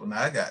over people?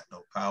 Now, I got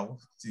no power.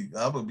 See,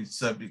 I would be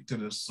subject to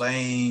the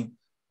same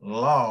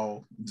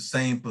law, the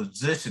same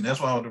position. That's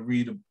why I want to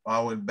read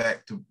all the way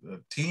back to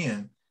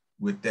 10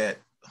 with that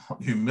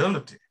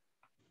humility.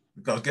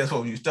 Because guess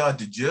what? When you start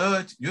to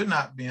judge, you're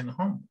not being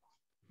humble.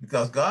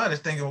 Because God is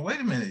thinking, well, wait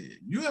a minute,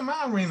 you in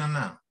my arena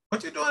now.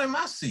 What you doing in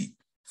my seat?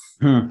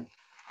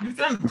 You're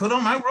trying to put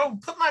on my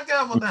robe, put my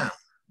gavel down.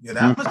 Get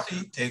out my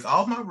seat, take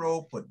off my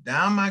robe, put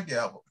down my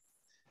gavel,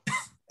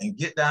 and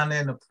get down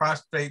there in the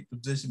prostrate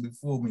position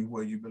before me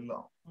where you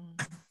belong.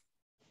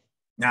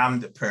 Now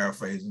I'm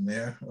paraphrasing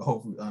there. I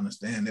hope we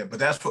understand that, but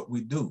that's what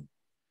we do.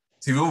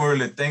 See, we don't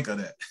really think of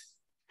that.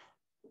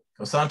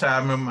 Because sometimes I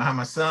remember how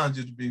my sons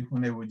used to be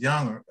when they were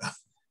younger.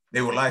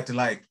 They would like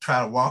to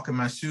try to walk in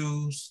my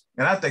shoes.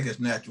 And I think it's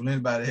natural.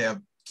 Anybody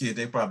have kids,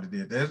 they probably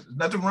did. There's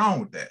nothing wrong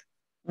with that.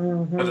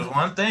 But there's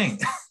one thing,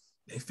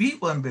 their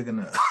feet wasn't big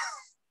enough.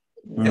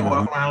 They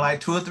walk around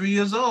like 2 or 3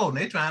 years old, and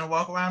they trying to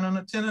walk around on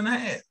a 10 and a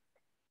half.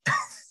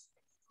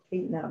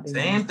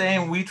 Same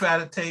thing, we try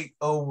to take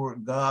over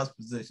God's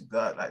position.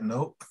 God like,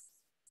 nope,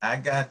 I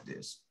got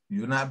this.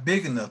 You're not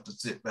big enough to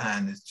sit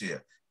behind this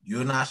chair.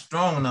 You're not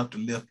strong enough to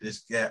lift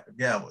this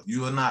gavel.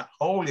 You are not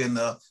holy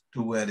enough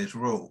to wear this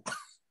robe.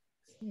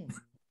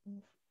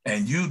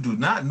 And you do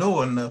not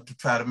know enough to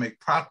try to make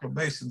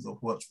proclamations of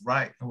what's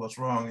right and what's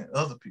wrong in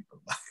other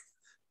people's life.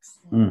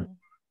 Mm.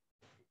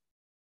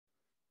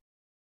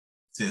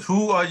 Says,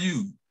 who are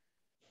you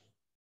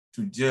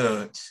to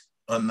judge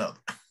another?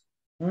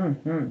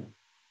 Mm-hmm.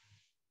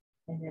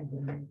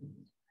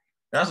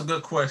 That's a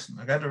good question.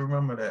 I got to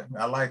remember that.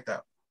 I like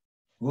that.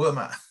 Who am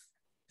I?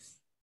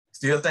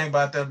 Still think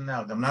about that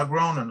now. I'm not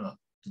grown enough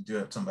to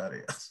judge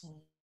somebody else.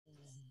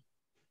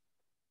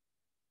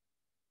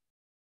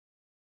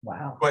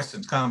 Wow.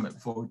 Questions, comment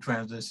before we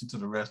transition to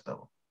the rest of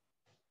them.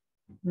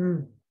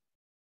 Mm.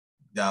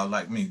 Y'all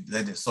like me,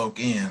 let it soak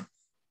in.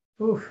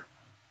 Oof.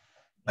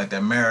 Like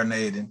that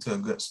marinade into a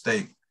good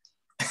steak.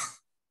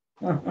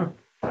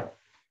 Mm-hmm.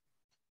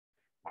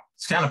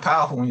 It's kind of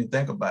powerful when you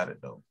think about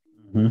it, though.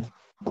 Mm-hmm.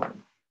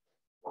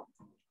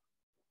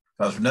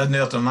 Because for nothing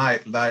else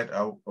tonight,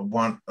 I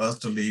want us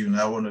to leave, and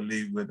I want to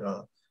leave with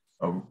a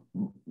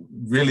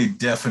really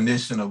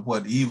definition of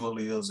what evil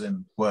is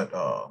and what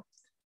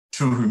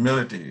true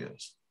humility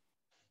is.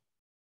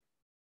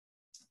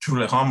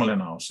 Truly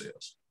humbling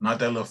ourselves, not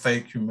that little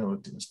fake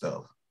humility and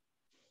stuff.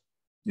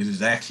 It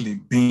is actually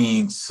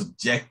being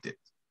subjected,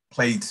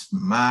 placed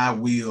my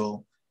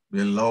will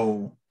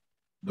below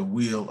the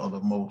will of the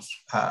Most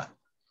High.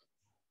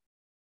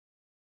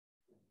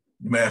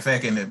 Matter of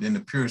fact, in the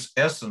purest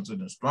essence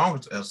and the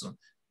strongest essence,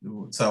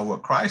 so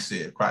what Christ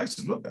said, Christ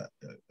said, look,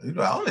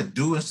 I only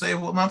do and say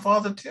what my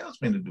Father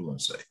tells me to do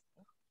and say.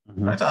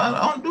 Mm-hmm.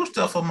 I don't do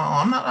stuff on my own.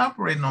 I'm not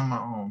operating on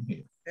my own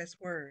here. That's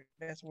word.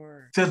 That's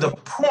word. To the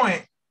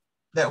point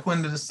that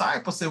when the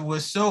disciples said, well,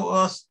 show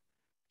us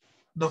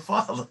the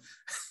Father.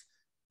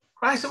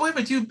 Christ said, wait,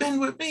 but you've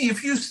been with me.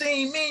 If you've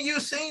seen me,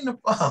 you've seen the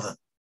Father.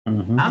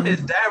 Mm-hmm. I'm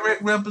his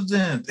direct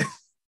representative.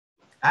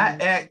 I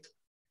act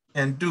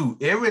and do.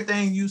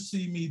 Everything you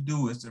see me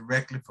do is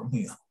directly from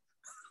him.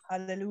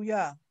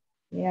 Hallelujah.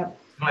 Yeah.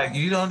 Like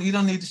you don't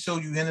need to show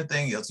you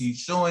anything else. He's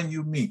showing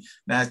you me.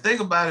 Now think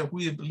about it.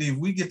 We believe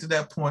we get to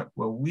that point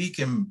where we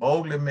can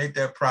boldly make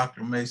that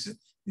proclamation.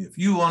 If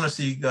you want to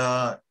see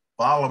God,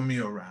 follow me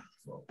around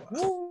for a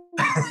while. Ooh,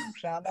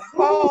 sound like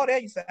Paul there.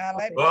 You sound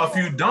like Well, Paul.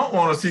 if you don't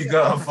want to see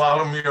God,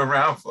 follow me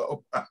around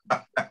for a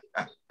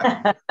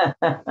while.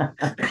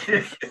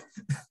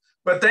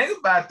 But think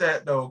about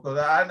that though, because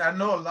I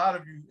know a lot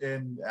of you,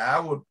 and I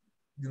would,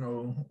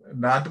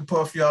 not to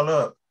puff y'all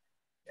up,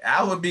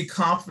 I would be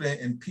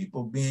confident in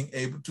people being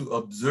able to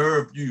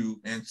observe you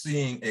and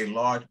seeing a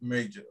large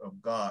measure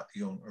of God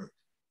here on earth.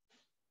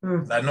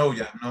 Mm. I know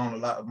y'all known a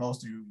lot,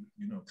 most of you,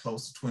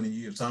 close to 20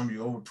 years, some of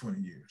you over 20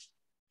 years.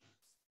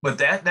 But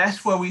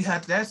that's where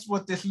that's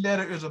what this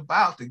letter is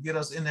about, to get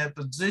us in that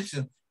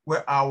position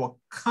where our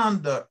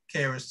conduct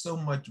carries so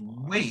much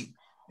weight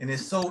and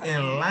is so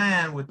in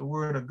line with the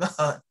word of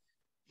God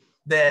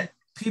that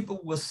people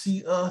will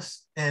see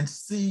us and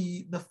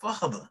see the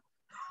Father.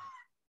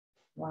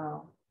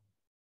 Wow.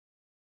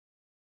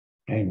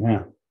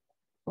 Amen.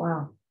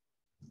 Wow.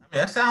 I mean,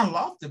 that sounds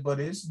lofty, but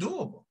it's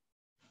doable.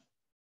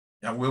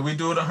 Now, will we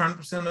do it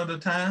 100% of the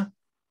time?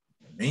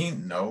 Me,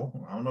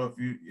 no. I don't know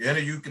if any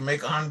of you can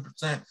make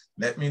 100%.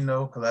 Let me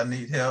know, because I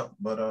need help.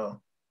 But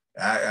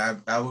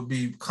I would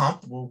be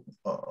comfortable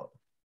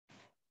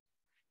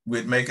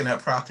with making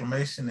that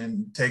proclamation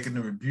and taking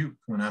the rebuke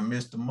when I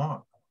miss the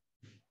mark.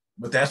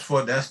 But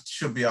that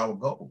should be our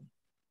goal.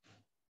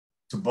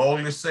 To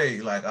boldly say,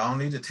 like, I don't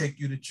need to take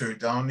you to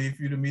church. I don't need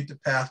for you to meet the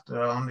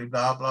pastor. I don't need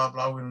blah, blah,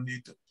 blah. We don't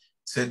need to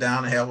sit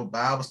down and have a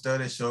Bible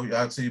study, show you,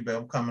 I see you,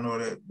 I'm coming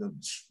over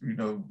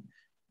there,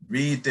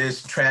 read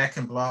this track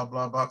and blah,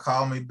 blah, blah,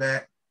 call me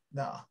back.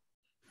 No.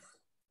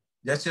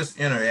 Let's just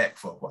interact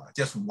for a while.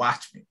 Just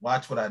watch me.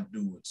 Watch what I do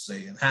and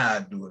say and how I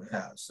do it and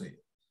how I say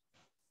it.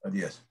 But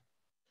yes.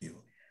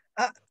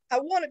 I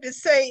wanted to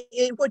say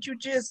what you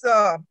just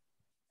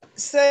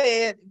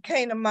said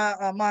came to my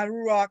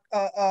ruach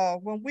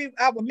when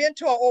our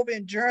mentor over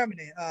in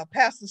Germany,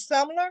 Pastor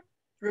Sumler,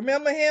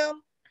 remember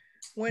him?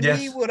 When yes.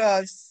 He would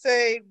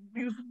say,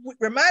 you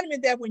reminded me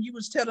that when you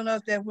was telling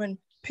us that when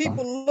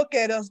people look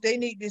at us, they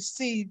need to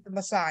see the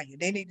Messiah.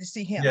 They need to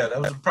see him. Yeah,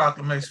 that was a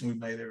proclamation we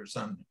made every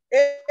Sunday.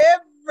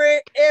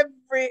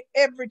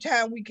 Every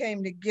time we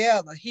came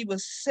together, he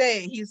would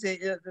say, he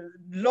said,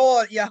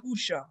 Lord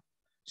Yahusha,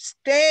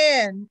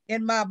 stand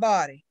in my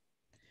body,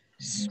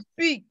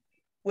 speak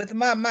with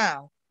my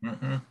mouth.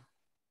 Mm-hmm.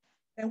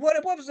 And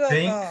what was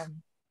the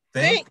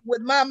think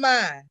with my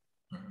mind.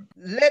 Mm-hmm.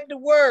 Let the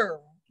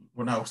world.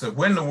 When I said,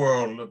 when the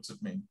world looks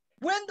at me.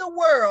 When the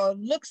world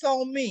looks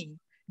on me,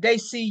 they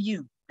see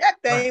you. That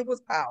thing was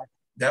powerful.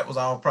 That was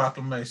our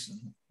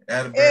proclamation.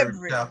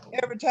 Every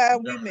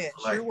time we met,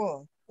 sure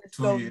was.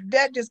 So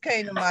that just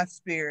came to my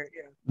spirit.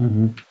 Yeah.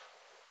 Mm-hmm.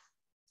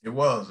 It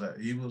was.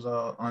 He was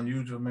an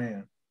unusual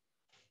man.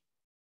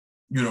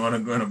 In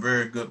a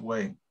very good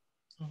way.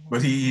 Mm-hmm.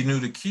 But he knew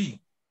the key,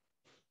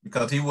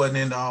 because he wasn't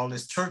into all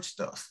this church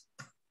stuff.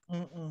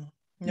 Mm-mm.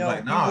 No,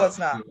 he was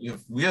not.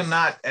 If we're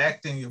not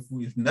acting,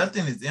 if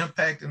nothing is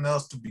impacting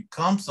us to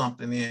become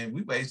something, then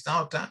we waste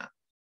our time.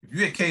 If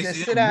you're at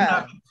KCM, you're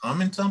not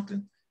becoming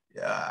something,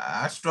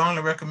 I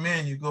strongly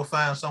recommend you go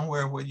find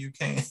somewhere where you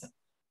can.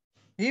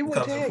 He would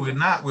because if we're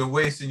not, we're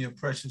wasting your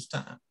precious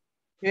time.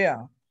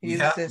 Yeah. We He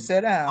have said, to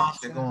sit be down.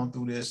 constantly going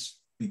through this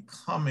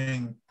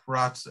becoming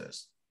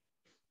process.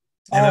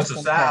 And Awesome,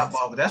 it's a Pastor.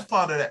 sidebar, but that's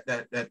part of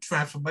that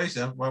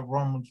transformation. That's what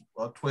Romans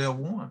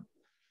 12:1.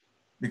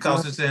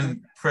 Because it's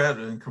in prayer,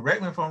 and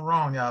correct me if I'm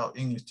wrong, y'all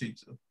English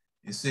teacher.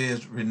 It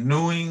says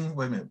renewing,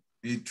 wait a minute,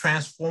 be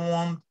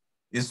transformed.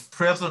 It's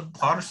present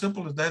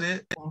participle, is that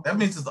it? That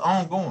means it's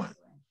ongoing.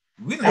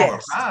 We never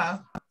Yes. arrive.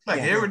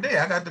 Like Yeah. every day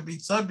I got to be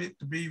subject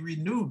to be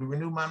renewed, to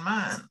renew my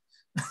mind.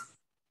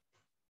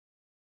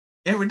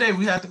 Every day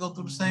we have to go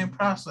through the same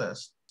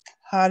process.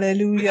 We never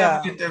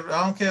Hallelujah. get there.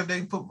 I don't care if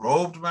they put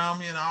robes around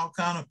me and all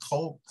kind of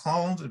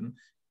clones and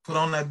put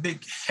on that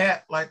big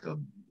hat like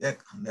the,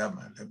 never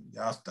mind,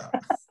 y'all stop.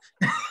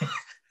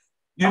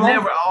 You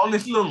never, all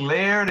this little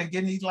layered and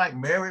getting these like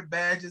merit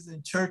badges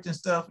in church and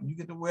stuff, and you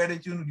get to wear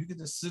that, you get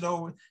to sit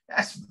over.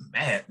 That's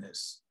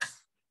madness.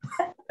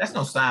 That's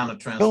no sign of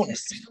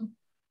transformation.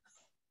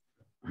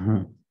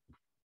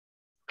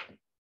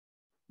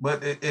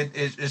 But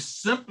it's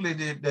simply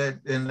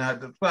that, and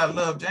that's why I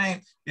love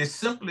James. It's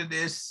simply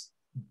this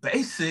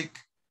basic: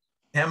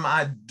 am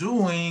I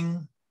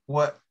doing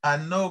what I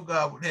know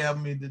God would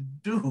have me to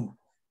do?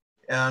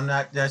 And I'm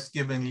not just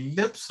giving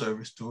lip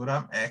service to it.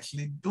 I'm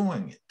actually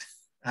doing it.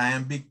 I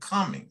am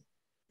becoming.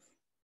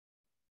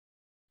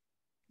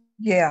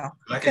 Yeah.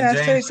 Like Can in I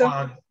say James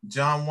something?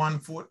 John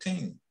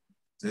 1:14.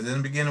 Says in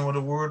the beginning was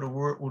the Word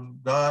was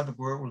God, the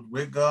Word was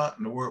with God,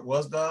 and the Word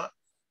was God.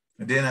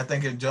 And then I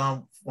think in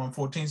John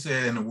 1:14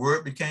 said, and the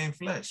Word became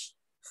flesh.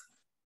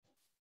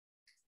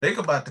 Think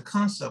about the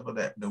concept of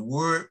that. The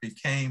Word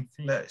became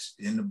flesh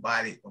in the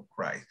body of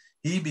Christ.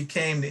 He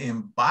became the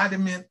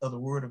embodiment of the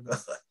Word of God.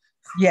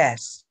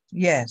 Yes,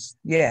 yes,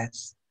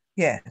 yes,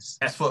 yes.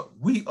 That's what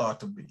we ought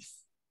to be.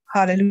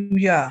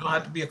 Hallelujah. We don't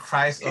have to be a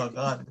Christ or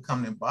God to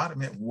become the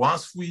embodiment.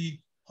 Once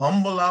we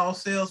humble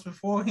ourselves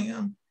before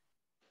Him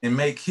and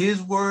make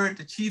His word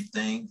the chief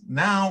thing,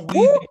 now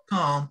we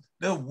become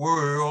the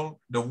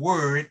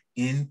Word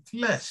in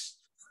flesh.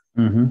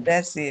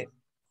 That's it.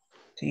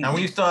 And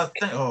when you start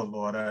thinking, oh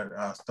Lord,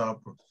 I'll start,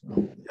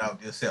 y'all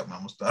just help me,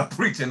 I'm gonna start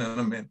preaching in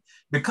a minute.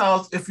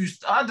 Because if you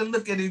start to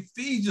look at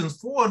Ephesians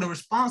 4, the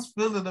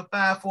responsibility of the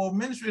fivefold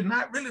ministry is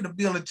not really to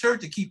build a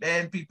church and keep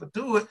adding people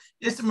to it.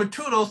 It's to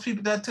mature those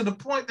people that to the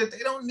point that they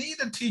don't need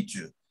a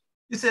teacher.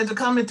 He said to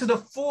come into the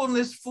full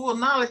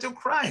knowledge of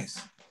Christ.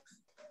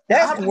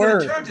 That's the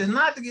word. The church is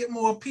not to get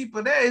more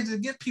people there, it's to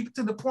get people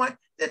to the point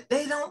that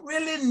they don't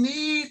really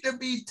need to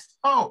be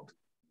taught.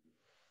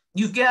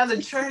 You gather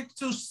church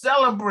to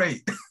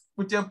celebrate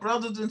with your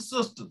brothers and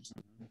sisters.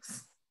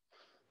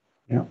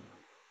 Yeah.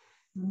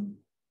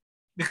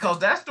 Because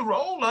that's the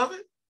role of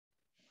it.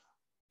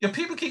 If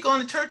people keep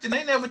going to church and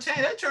they never change,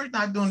 that church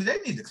not doing it. They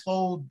need to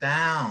close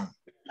down.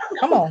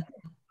 Come on.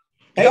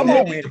 They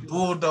need to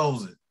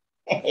bulldoze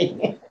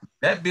it.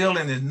 That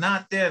building is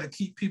not there to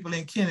keep people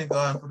in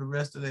kindergarten for the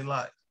rest of their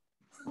life.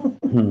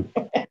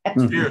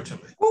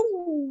 Spiritually.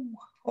 Ooh,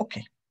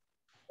 okay.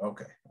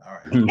 Okay, all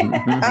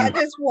right. I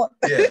just want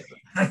yes.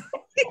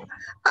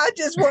 I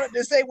just wanted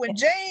to say when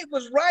James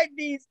was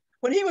writing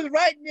when he was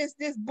writing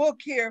this book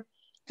here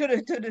to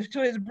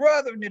his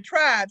brother and the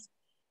tribes,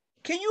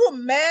 can you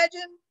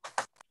imagine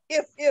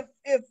if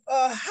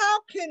how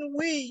can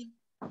we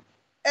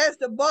as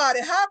the body,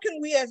 how can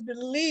we as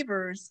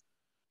believers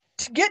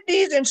get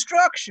these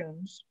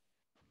instructions,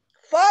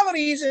 follow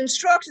these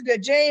instructions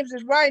that James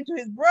is writing to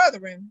his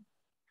brethren?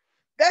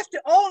 That's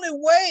the only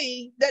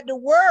way that the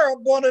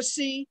world gonna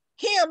see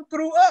him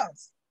through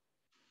us,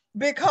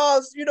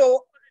 because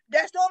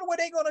that's the only way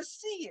they're gonna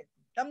see it.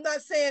 I'm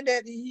not saying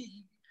that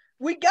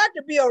we got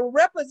to be a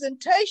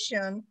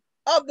representation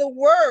of the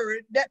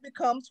word that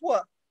becomes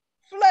what?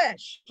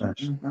 Flesh.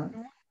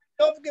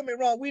 Don't get me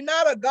wrong, we're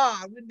not a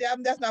God.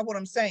 That's not what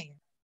I'm saying.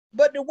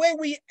 But the way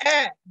we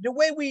act, the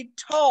way we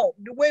talk,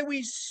 the way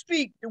we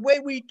speak, the way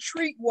we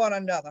treat one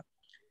another,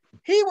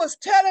 he was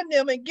telling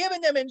them and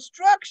giving them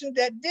instructions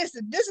that this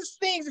is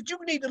things that you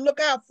need to look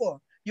out for.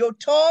 Your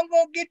tongue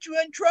gonna get you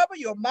in trouble.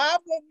 Your mouth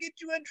gonna get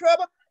you in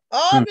trouble.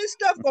 All this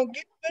stuff gonna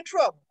get you in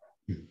trouble.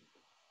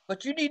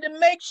 But you need to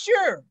make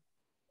sure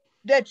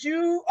that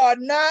you are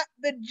not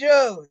the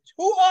judge.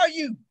 Who are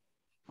you?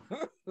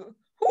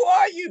 Who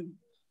are you?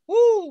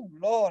 Ooh,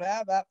 Lord,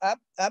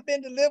 I've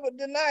been delivered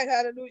tonight.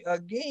 Hallelujah.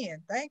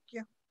 Again, thank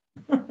you.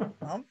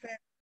 I'm fair.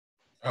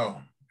 Oh,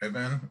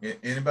 amen.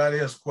 Anybody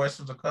else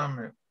questions or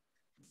comments?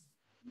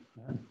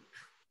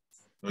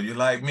 So you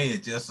like me,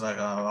 it's just like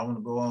I want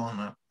to go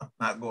on. I'm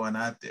not going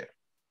out there.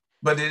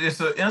 But it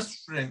is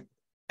an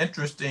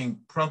interesting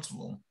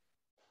principle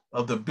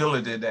of the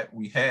ability that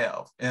we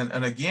have.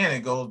 And again,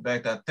 it goes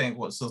back to, I think,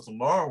 what Sister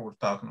Laura was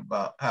talking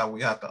about, how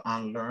we have to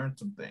unlearn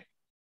some things.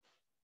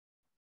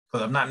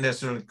 Because I'm not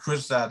necessarily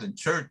criticizing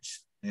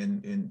church,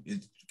 and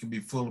it can be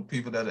full of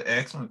people that are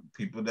excellent,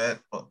 people that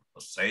are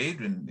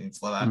saved, and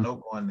what I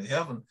know going to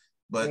heaven,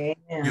 but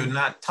you're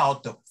not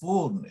taught the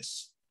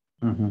fullness.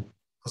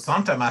 Because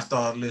sometimes I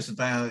start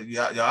listening,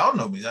 y'all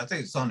know me, I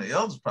think some of the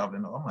elders probably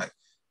know, I'm like,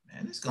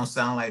 man, this is going to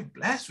sound like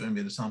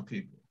blasphemy to some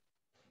people.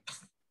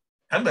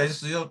 I bet you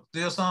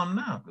still some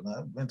now, because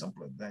I've been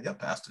someplace, man, your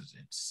pastor's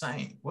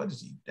insane. What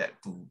is he, that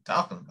fool,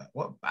 talking about?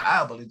 What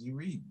Bible is he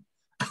reading?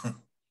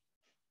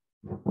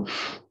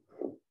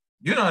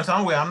 You know, in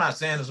some way, I'm not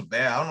saying it's a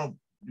bad, I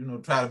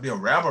don't, try to be a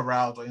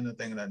rabble-rouser or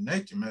anything of that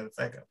nature. Matter of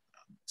fact, I'm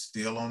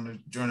still on the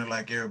journey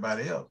like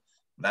everybody else.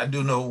 But I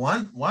do know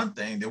one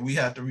thing, that we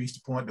have to reach the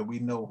point that we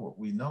know what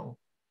we know.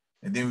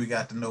 And then we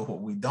got to know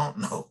what we don't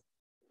know.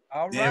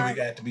 All then right. we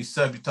got to be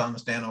subject to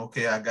understand,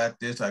 okay, I got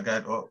this, I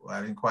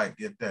didn't quite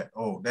get that.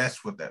 Oh,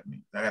 that's what that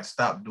means. I got to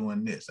stop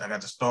doing this. I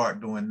got to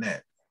start doing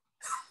that.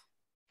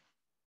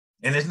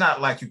 And it's not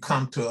like you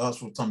come to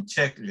us with some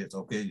checklist,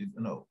 okay,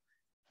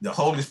 the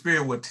Holy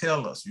Spirit will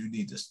tell us, you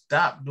need to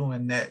stop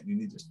doing that. You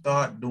need to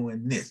start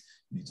doing this.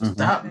 You need to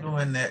stop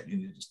doing that. You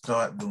need to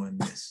start doing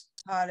this.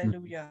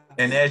 Hallelujah.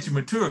 And as you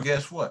mature,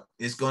 guess what?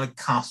 It's going to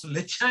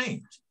constantly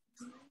change.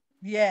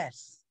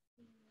 Yes.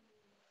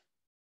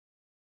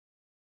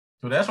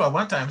 So that's why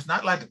one time, it's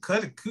not like the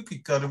cookie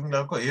cutter.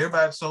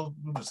 Everybody so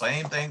do the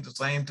same thing at the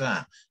same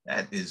time.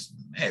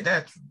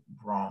 That's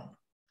wrong.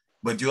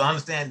 But you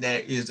understand there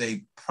is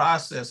a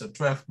process, a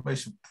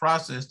transformation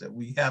process that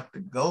we have to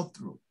go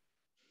through.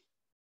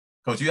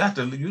 Because you have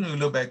to,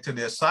 look back to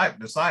the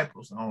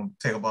disciples. I don't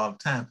take up all the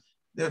time.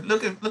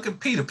 Look at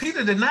Peter.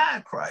 Peter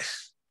denied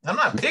Christ. I'm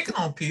not picking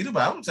on Peter,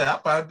 but I would say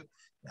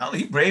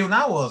he brave than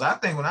I was. I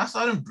think when I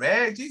saw them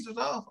drag Jesus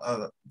off,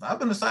 I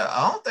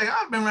don't think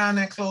I've been around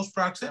that close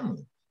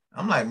proximity.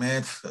 I'm like,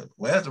 man,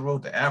 where's the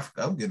road to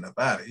Africa? I'm getting up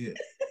out of here.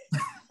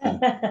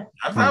 I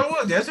probably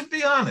would, just to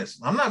be honest.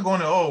 I'm not going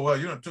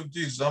to, took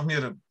Jesus, I'm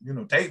here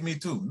to, take me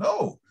too.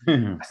 No,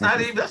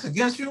 that's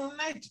against human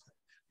nature.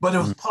 But it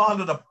was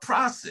part of the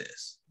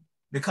process,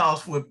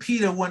 because when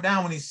Peter went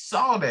down, when he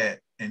saw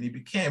that and he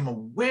became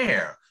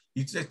aware,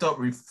 he just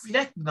started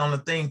reflecting on the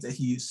things that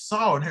he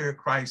saw and heard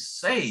Christ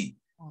say.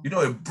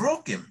 It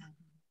broke him.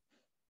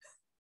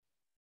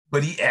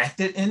 But he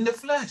acted in the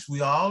flesh. We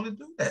all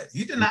do that.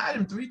 He denied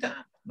him 3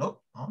 times.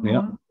 Nope.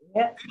 Yeah.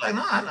 He's like,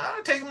 no,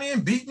 take me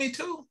and beat me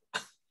too.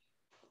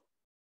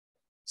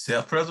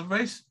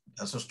 Self-preservation.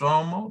 That's a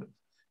strong motive.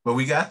 But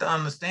we got to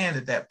understand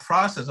that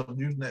process of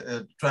using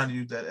that, trying to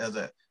use that as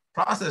a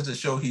process to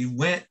show he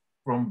went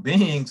from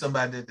being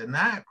somebody that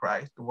denied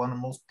Christ to one of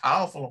the most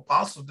powerful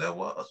apostles there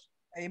was.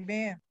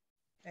 Amen.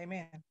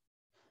 Amen.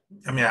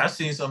 I mean, I've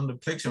seen some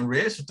depiction,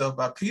 read some stuff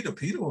about Peter.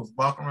 Peter was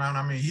walking around.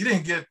 I mean, he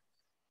didn't get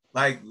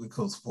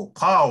because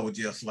Paul was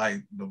just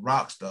like the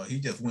rock star. He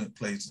just went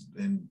places,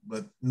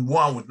 but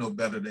one was no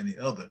better than the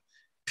other.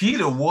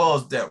 Peter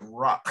was that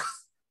rock.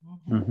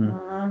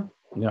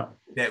 Yeah.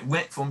 That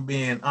went from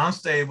being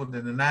unstable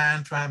to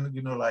denying, trying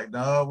to, no,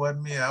 it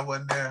wasn't me. I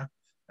wasn't there.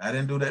 I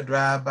didn't do that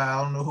drive-by.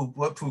 I don't know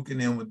what Pookie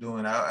and them were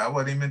doing. I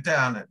wasn't even in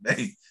town that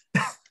day.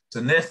 So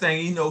next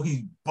thing you know,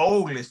 he's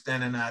boldly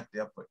standing out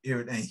there for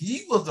everything.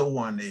 He was the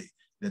one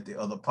that the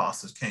other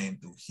apostles came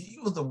through. He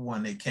was the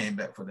one that came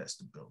back for that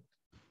stability.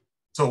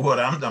 So what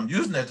I'm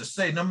using that to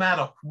say, no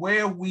matter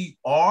where we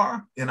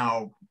are in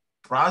our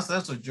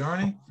process or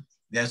journey,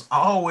 there's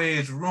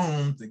always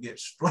room to get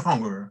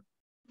stronger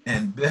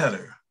and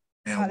better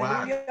and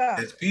wider.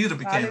 As Peter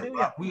became a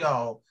rock, we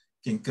all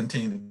can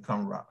continue to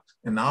become rocks.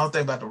 And the other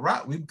thing about the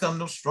rock, we become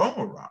those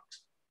stronger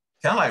rocks.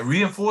 Kind of like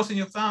reinforcing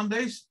your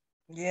foundation.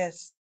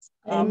 Yes.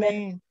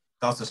 Amen.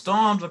 Because the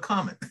storms are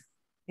coming.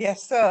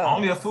 Yes, sir.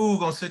 Only a fool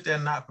gonna sit there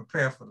and not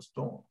prepare for the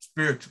storm,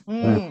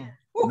 spiritually.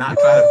 Not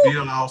try to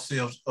build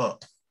ourselves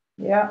up.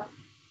 Yeah.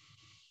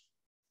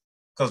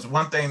 Because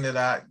one thing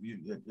that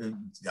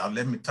y'all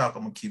let me talk,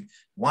 I'm gonna keep,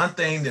 one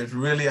thing that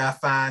really I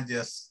find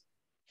just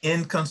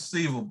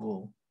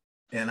inconceivable,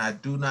 and I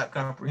do not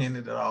comprehend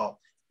it at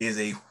all, is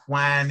a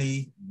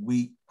whiny,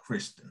 weak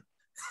Christian.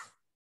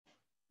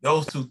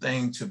 Those two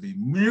things should be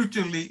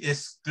mutually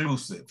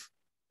exclusive.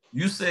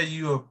 You say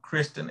you're a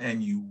Christian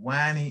and you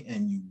whiny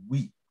and you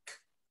weak.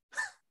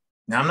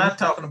 Now, I'm not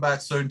talking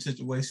about certain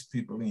situations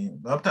people in,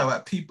 but I'm talking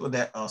about people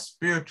that are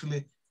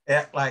spiritually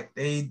act like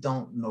they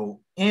don't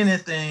know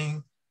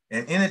anything.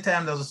 And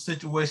anytime there's a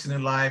situation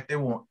in life, they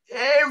want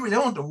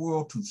the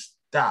world to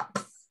stop.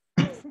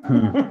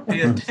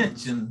 Pay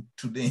attention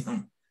to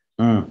them.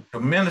 To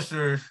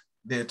minister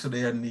to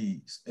their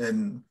needs.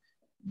 And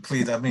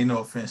please, I mean no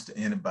offense to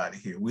anybody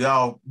here. We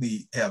all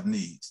have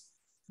needs.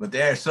 But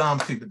there are some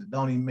people that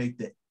don't even make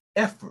the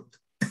effort.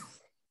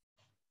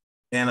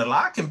 And a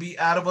lot can be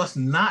out of us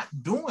not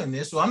doing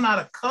this. So I'm not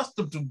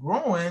accustomed to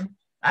growing.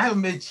 I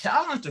haven't been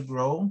challenged to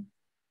grow.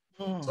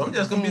 So I'm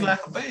just going to be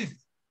like a baby.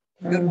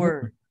 Good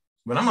word.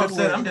 But I'm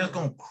upset. I'm just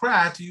going to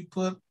cry till you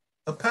put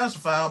a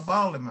pacifier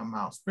ball in my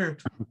mouth,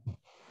 spiritually.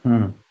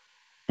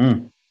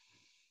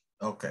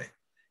 Okay.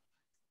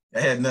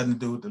 That had nothing to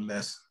do with the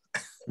lesson.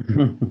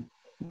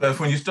 But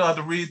when you start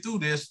to read through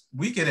this,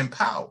 we get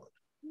empowered.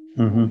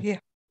 Yeah.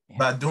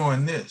 By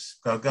doing this,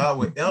 because God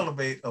will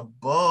elevate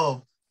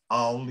above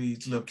all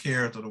these little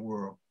cares of the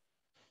world.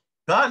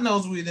 God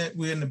knows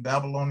we're in the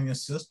Babylonian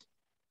system.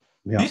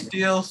 Yeah. He's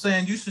still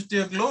saying you should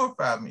still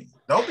glorify me.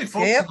 Don't be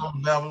focusing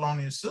on the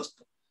Babylonian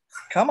system.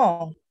 Come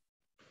on.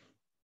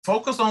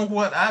 Focus on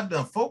what I've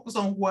done. Focus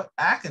on what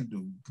I can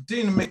do.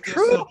 Continue to make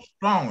yourself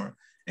stronger.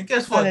 And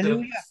guess what?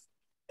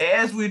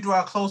 As we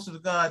draw closer to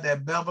God,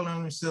 that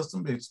Babylonian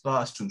system, it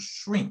starts to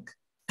shrink.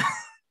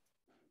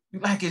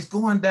 Like it's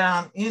going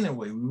down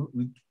anyway.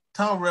 We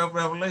talk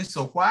Revelation.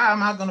 So why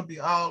am I going to be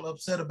all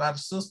upset about a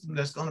system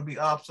that's going to be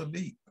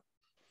obsolete?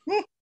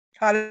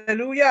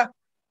 Hallelujah.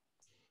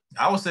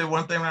 I would say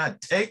one thing, right?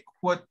 Take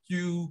what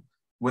you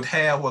would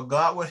have, what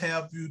God would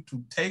have you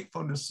to take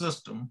from the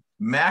system,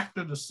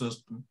 master the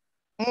system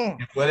in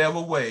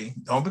whatever way.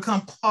 Don't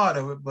become part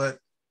of it, but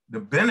the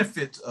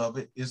benefits of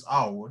it is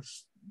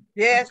ours.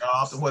 Yes.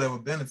 Jobs and whatever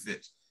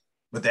benefits.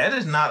 But that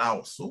is not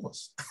our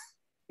source.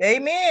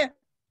 Amen.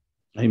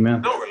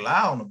 Amen. Don't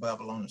rely on the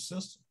Babylonian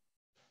system.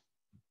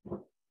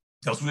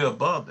 Because we're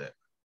above that.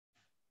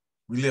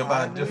 We live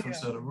by a different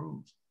set of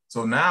rules.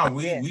 So now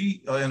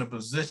we are in a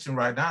position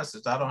right now,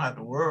 since I don't have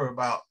to worry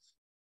about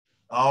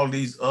all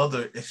these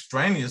other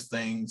extraneous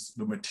things,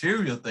 the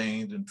material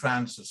things, and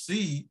trying to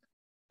succeed.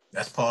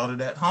 That's part of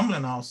that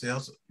humbling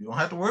ourselves. You don't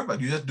have to worry about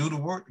it. You just do the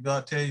work that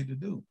God tells you to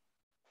do.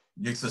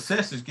 Your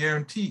success is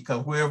guaranteed,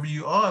 because wherever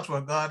you are is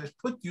where God has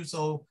put you.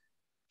 So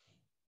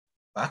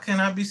why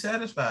can't I be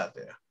satisfied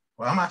there?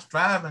 Why am I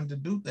striving to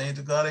do things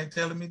that God ain't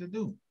telling me to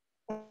do?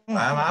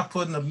 Why am I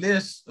putting a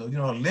list, a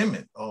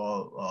limit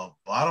or a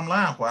bottom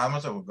line? Why am I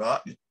saying, well,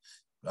 God,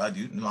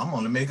 I'm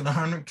only making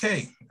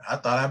 100K. I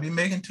thought I'd be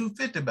making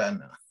 250 by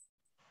now.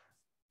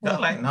 God,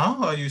 like, no,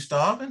 are you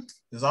starving?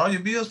 Is all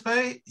your bills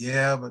paid?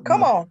 Yeah, but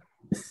come on.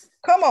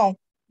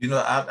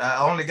 I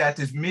only got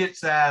this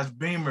mid-sized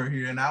Beamer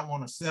here, and I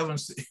want a 7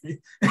 Series.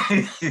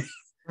 You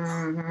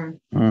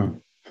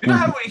know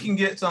how we can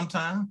get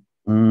sometimes?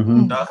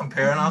 Start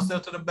comparing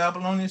ourselves to the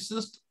Babylonian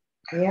system.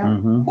 Yeah.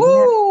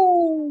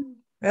 Woo!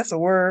 That's a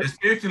word. They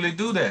spiritually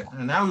do that.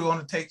 And now we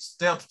want to take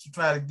steps to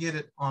try to get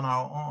it on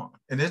our own.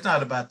 And it's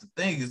not about the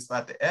thing, it's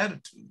about the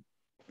attitude.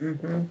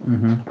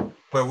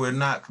 Where we're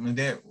not coming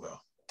there.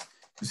 Well,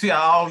 you see how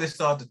all this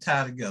started to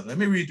tie together. Let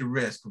me read the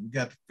rest, because we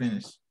got to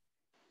finish.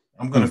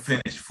 I'm going to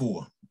finish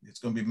 4. It's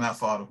going to be my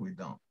fault if we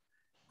don't.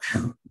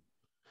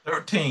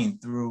 13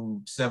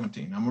 through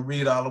 17. I'm going to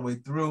read all the way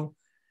through.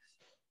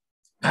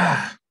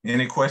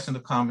 Any questions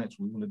or comments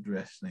we will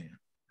address then.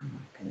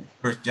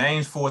 First,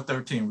 James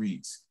 4:13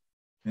 reads,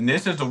 and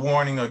this is a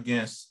warning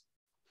against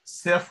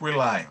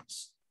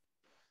self-reliance.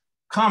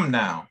 Come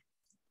now,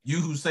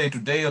 you who say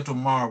today or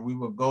tomorrow we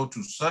will go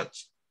to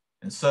such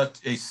and such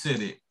a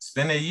city,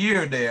 spend a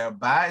year there,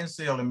 buy and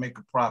sell and make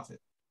a profit,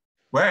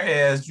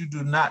 whereas you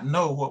do not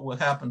know what will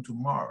happen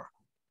tomorrow.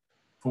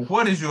 For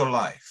what is your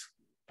life?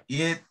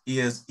 It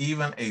is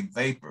even a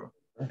vapor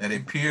that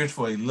appears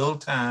for a little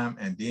time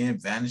and then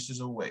vanishes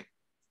away.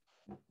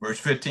 Verse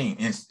 15,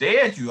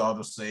 instead you ought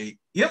to say,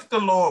 if the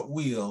Lord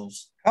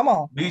wills, come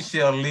on, we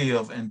shall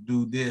live and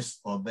do this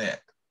or that.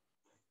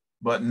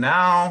 But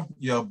now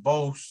you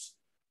boast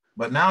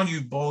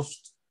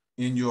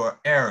in your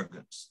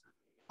arrogance.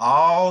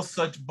 All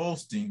such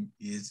boasting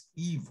is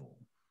evil.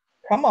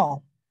 Come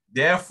on.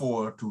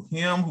 Therefore, to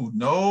him who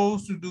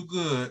knows to do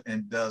good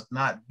and does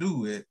not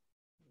do it,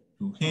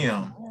 to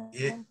him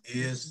it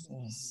is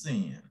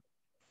sin.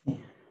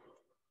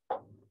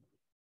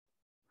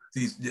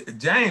 See,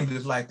 James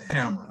is like the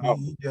hammer.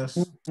 He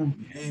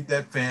ain't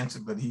that fancy,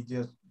 but he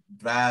just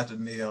drives the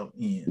nail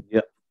in.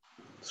 Yep.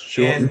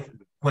 Sure. And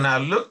when I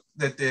look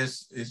at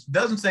this, it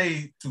doesn't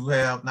say to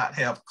not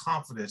have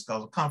confidence,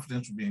 because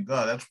confidence would be in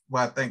God. That's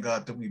why I think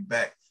God took me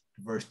back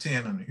to verse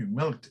 10 on the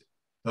humility.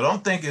 So I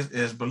don't think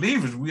as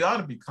believers, we ought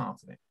to be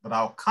confident, but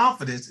our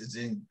confidence is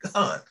in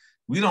God.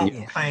 We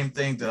don't claim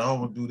things that, oh, I'm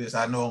going to do this.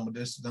 I know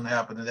this is going to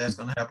happen and that's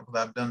going to happen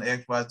because I've done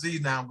X, Y, Z.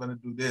 Now I'm going to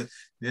do this.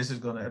 This is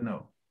going to,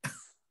 no.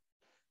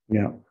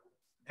 Yeah.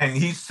 And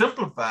he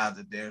simplified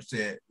it there,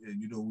 said,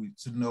 we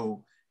to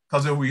know,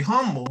 because if we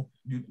humble,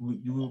 you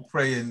will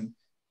pray, and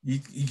he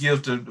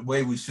gives the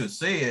way we should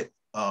say it,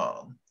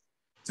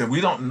 so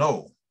we don't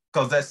know.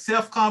 Because that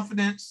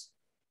self-confidence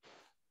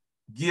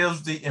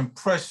gives the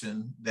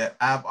impression that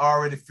I've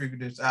already figured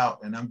this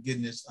out and I'm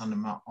getting this under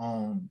my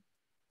own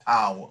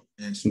power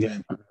and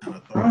strength and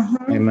authority.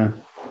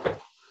 Amen.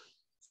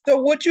 So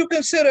would you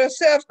consider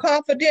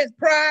self-confidence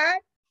pride?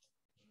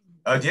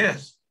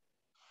 Yes.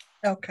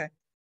 Okay.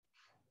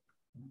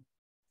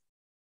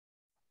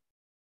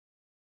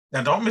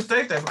 Now, don't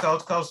mistake that,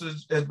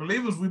 because as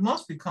believers, we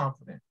must be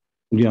confident.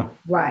 Yeah.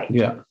 Right.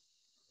 Yeah.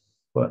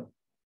 But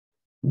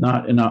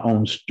not in our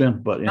own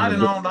strength, but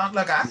not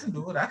like I can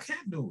do it. I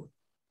can't do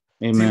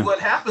it. Amen. See, what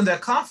happens, that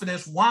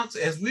confidence, once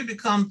as we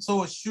become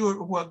so assured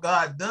of what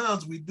God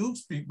does, we do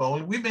speak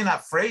boldly. We may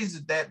not phrase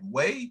it that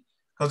way,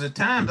 because at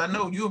times I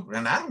know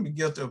and I don't be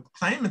guilty of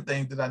claiming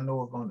things that I know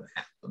are going to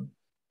happen.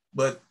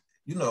 But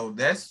you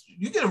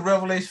get a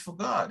revelation for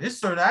God. It's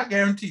certain, I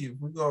guarantee you, if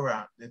we go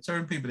around, there's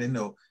certain people that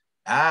know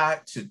I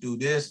should do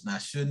this and I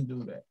shouldn't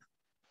do that.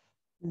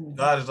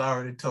 God has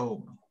already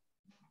told me,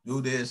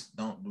 do this,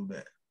 don't do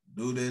that.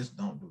 Do this,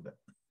 don't do that.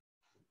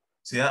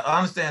 See, I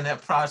understand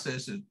that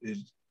process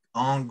is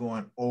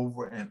ongoing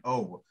over and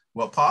over.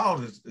 What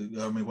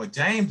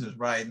James is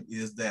writing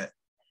is that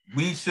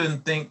we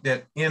shouldn't think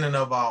that in and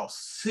of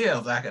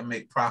ourselves, I can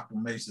make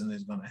proclamation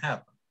is going to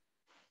happen.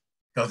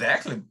 Because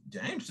actually,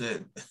 James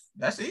said,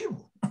 that's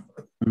evil.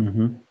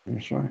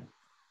 That's right.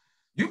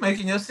 You're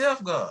making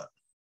yourself God.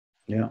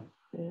 Yeah.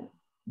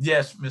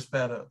 Yes, Miss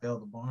Pat,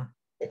 Elder Barn.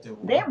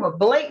 They were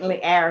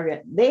blatantly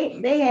arrogant.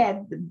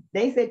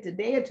 They said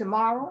today or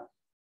tomorrow,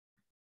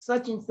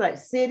 such and such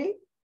city,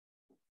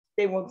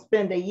 they will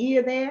spend a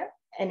year there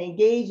and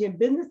engage in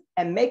business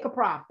and make a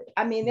profit.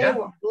 I mean, they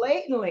were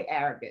blatantly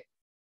arrogant.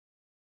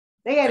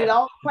 They had it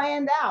all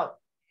planned out.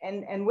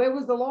 And where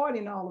was the Lord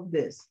in all of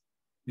this?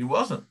 He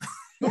wasn't.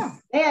 Yeah,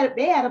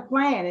 they had a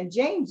plan, and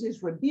James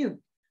just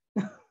rebuked.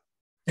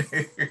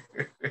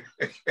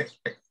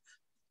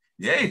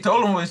 Yeah, he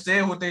told them what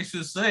said what they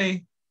should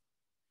say.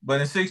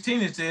 But in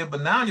 16 it said,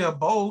 but now your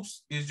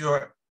boast in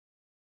your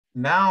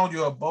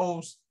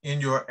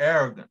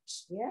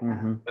arrogance.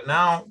 Yeah. But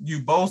now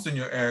you boast in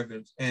your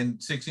arrogance.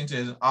 And 16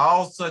 says,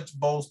 all such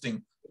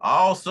boasting,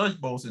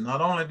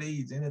 not only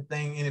these,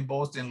 any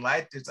boasting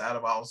like this out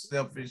of our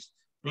selfish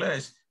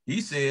flesh,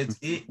 he says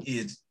it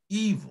is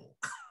evil.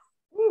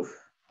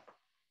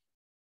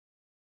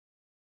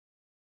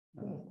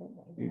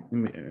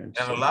 And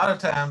a lot of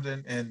times,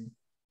 and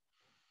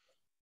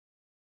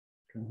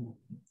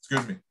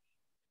excuse me,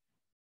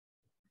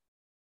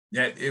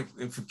 yeah, if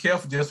you're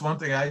careful, just one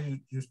thing I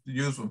used to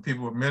use when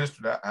people were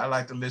ministered, I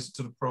like to listen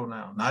to the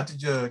pronoun, not to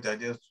judge.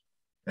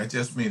 That's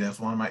just me. That's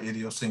one of my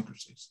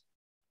idiosyncrasies.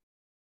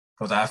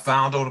 Because I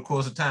found over the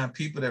course of time,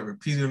 people that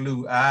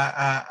repeatedly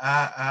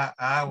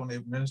I when they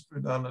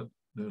ministered on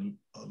the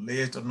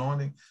alleged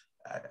anointing,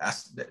 I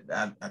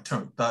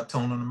start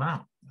toning them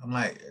out. I'm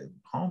like,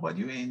 homeboy,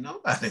 you ain't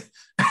nobody,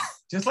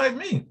 just like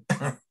me.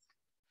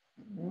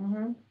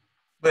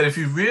 But if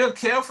you real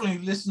carefully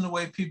listen to the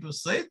way people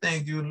say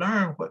things, you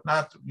learn what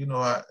not to,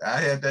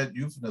 I had that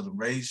euphemism,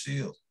 raise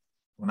shields.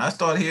 When I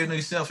started hearing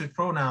these selfish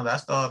pronouns, I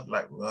started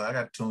like, well, I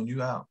got to tune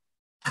you out.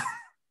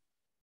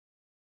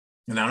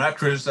 And I'm not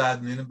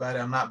criticizing anybody.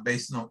 I'm not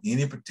basing on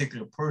any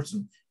particular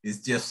person. It's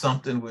just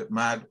something with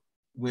my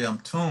way I'm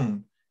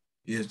tuned.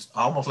 It's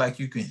almost like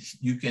you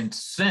can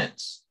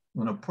sense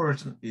when a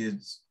person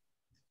is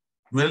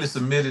really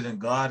submitted and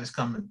God is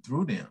coming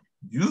through them,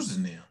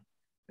 using them,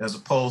 as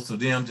opposed to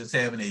them just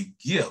having a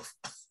gift.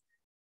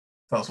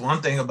 Because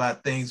one thing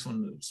about things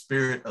from the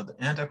spirit of the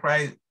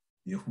Antichrist,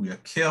 if we are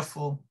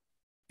careful,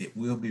 it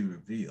will be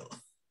revealed.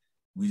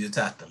 We just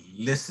have to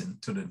listen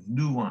to the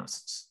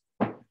nuances.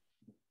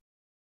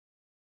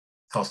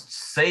 Because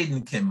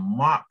Satan can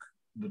mock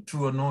the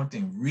true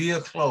anointing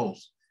real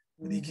close,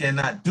 but he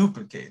cannot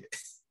duplicate it.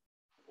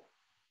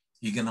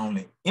 He can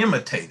only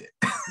imitate it.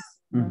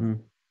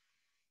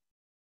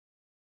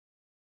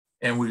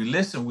 And we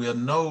listen, we'll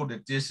know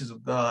that this is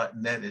of God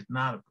and that is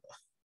not of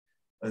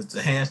God. Is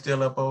the hand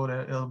still up over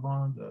there, Elder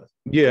Barnes?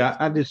 Yeah,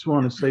 I just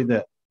want to say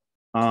that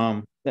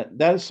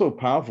that is so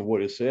powerful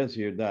what it says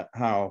here, that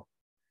how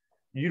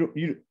you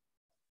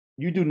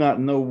do not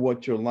know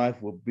what your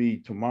life will be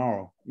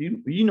tomorrow.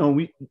 You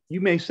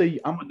may say,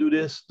 I'm gonna do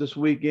this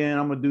weekend,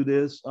 I'm gonna do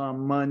this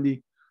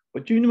Monday,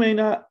 but you may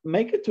not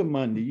make it to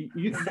Monday.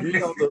 You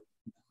know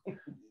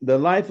the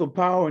life of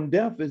power and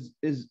death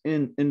is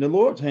in the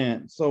Lord's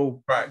hand.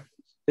 So right.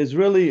 It's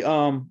really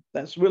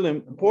that's really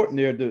important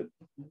there to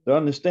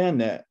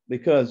understand that,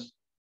 because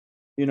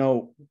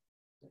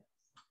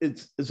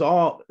it's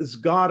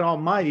God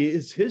Almighty,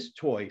 it's his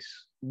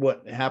choice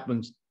what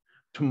happens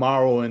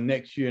tomorrow and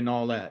next year and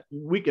all that.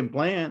 We can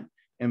plan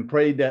and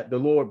pray that the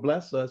Lord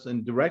bless us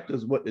and direct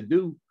us what to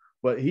do,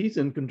 but he's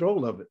in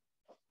control of it.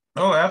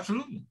 Oh,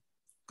 absolutely.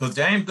 Because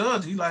James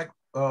does. He like,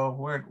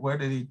 where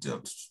did he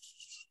tell?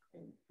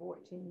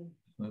 14.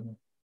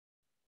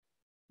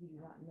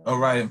 Oh,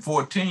 right, in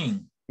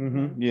 14.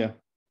 Yeah.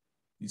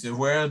 He said,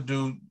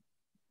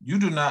 you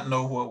do not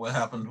know what will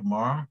happen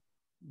tomorrow?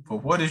 For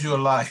what is your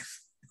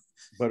life?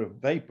 But a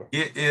vapor.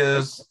 It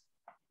is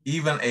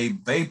even a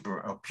vapor,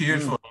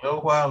 appears for a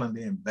little while and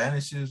then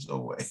vanishes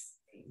away.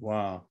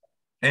 Wow.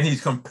 And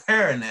he's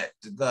comparing that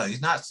to God.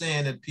 He's not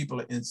saying that people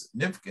are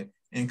insignificant.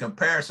 In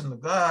comparison to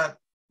God,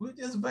 we're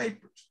just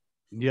vapors.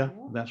 Yeah,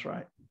 that's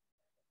right.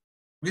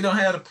 We don't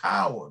have the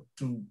power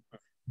to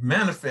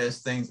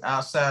manifest things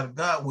outside of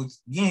God, which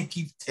again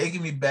keeps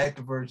taking me back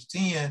to verse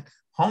 10.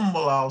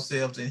 Humble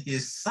ourselves in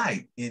his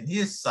sight,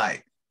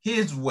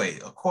 his way,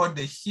 according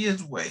to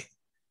his way.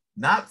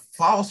 Not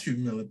false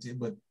humility,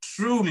 but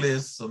truly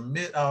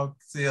submit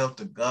ourselves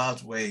to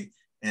God's way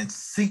and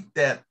seek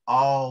that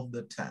all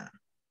the time.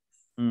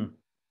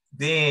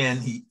 Then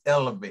he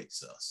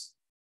elevates us.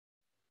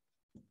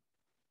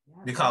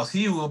 Because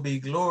he will be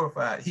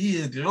glorified. He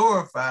is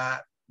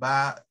glorified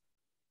by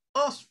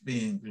us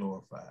being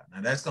glorified.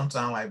 Now that's going to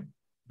sound like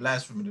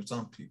blasphemy to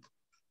some people.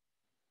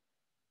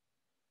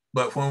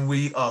 But when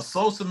we are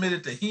so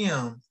submitted to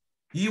him,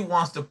 he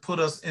wants to put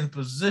us in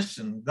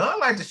position. God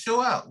likes to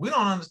show out. We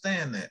don't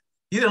understand that.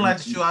 He doesn't like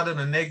to show out in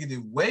a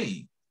negative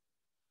way,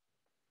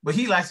 but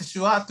he likes to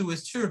show out through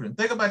his children.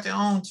 Think about your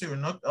own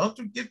children. Don't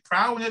you get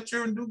proud when your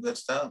children do good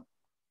stuff?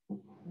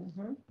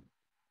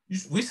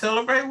 We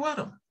celebrate with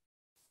them.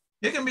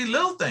 It can be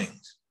little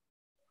things.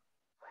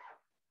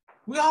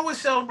 We always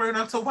celebrate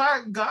that. So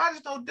why God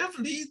is no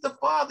different? He's the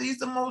Father. He's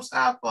the Most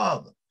High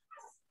Father.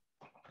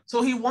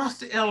 So he wants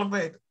to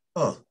elevate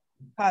us.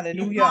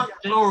 Hallelujah. He wants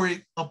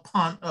glory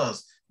upon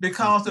us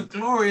because the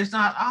glory is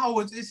not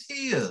ours, it's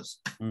his.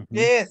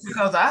 Yes.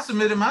 Because I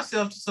submitted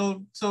myself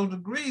to so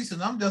degrees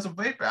and I'm just a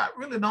vapor. I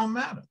really don't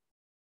matter.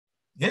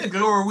 Any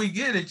glory we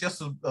get is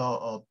just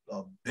a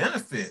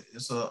benefit.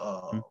 It's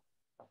a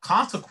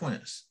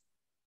consequence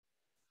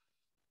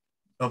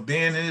of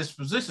being in this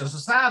position. It's a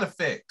side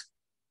effect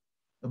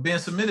of being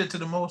submitted to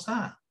the Most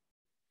High.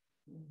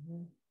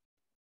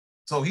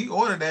 So he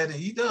ordered that, and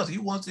he does. He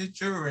wants his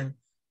children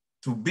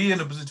to be in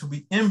a position to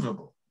be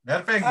enviable. Matter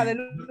of fact,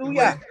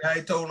 hallelujah. I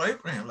told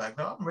Abraham, like,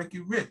 no, I'm gonna make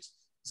you rich.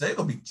 So they're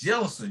gonna be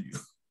jealous of you.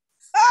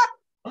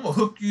 I'm gonna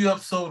hook you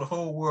up so the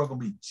whole world gonna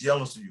be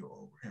jealous of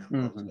you,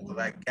 Abraham, because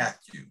I got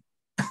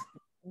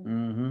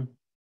you.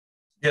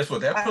 Guess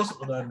what? That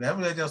principle, that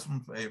was just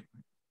from Abraham.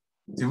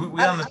 See,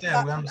 we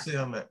understand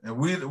that, and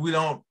we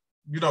don't.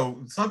 You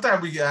know,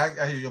 sometimes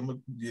I hear you, I'm gonna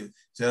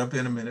set up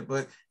in a minute,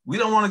 but we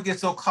don't want to get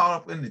so caught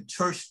up in the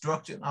church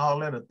structure and all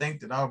that, or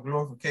think that our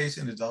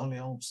glorification is only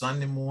on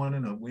Sunday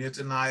morning or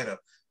Wednesday night or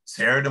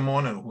Saturday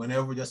morning or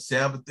whenever your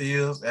Sabbath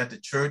is at the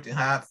church and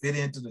how it fit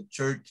into the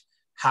church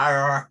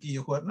hierarchy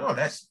or what. No,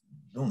 that's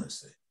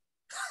lunacy.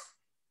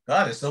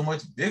 God is so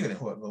much bigger than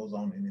what goes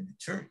on in the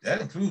church.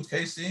 That includes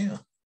KCM.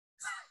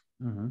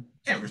 You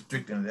can't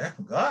restrict any of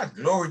that. God's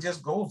glory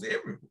just goes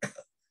everywhere.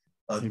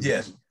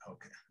 Yes,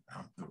 okay.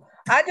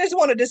 I just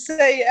wanted to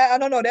say, I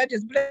don't know, that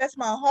just blessed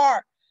my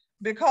heart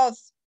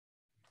because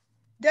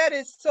that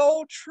is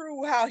so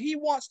true how he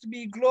wants to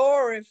be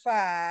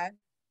glorified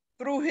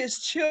through his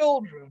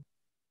children.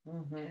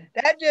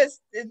 That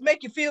just, it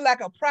make you feel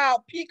like a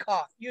proud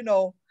peacock, you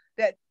know,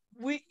 that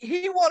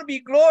he want to be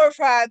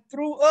glorified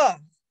through us.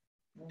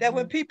 That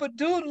when people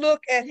do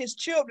look at his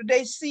children,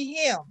 they see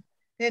him.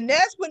 And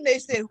that's when they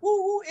say,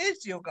 who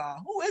is your God?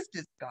 Who is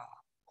this God?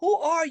 Who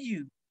are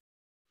you?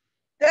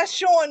 That's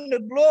showing the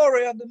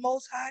glory of the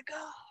Most High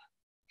God.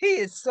 He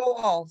is so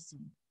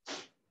awesome.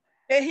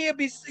 And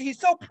he's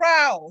so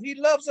proud. He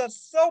loves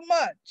us so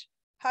much.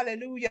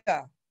 Hallelujah.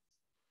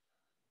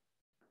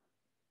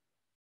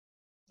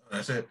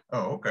 That's it.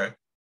 Oh, okay.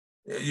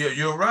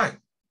 You're right.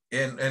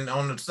 And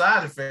on the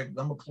side effect,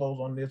 I'm going to close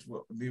on this.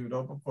 We'll leave it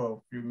open for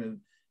a few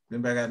minutes.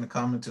 Then back out in the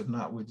comments. If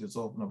not, we'll just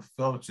open up a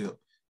fellowship.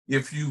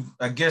 If you,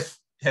 I guess,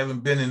 haven't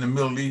been in the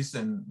Middle East,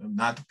 and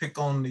not to pick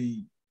on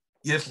the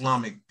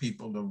Islamic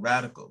people, the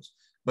radicals,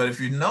 but if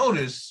you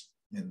notice,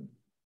 and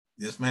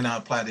this may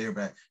not apply to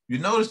everybody, you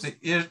notice the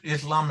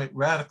Islamic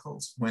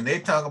radicals, when they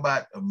talk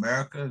about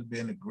America as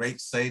being a great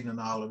Satan and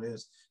all of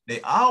this,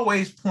 they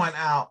always point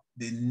out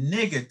the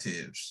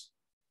negatives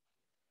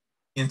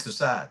in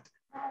society,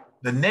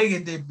 the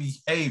negative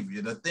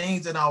behavior, the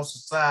things in our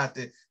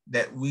society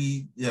that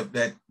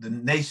that the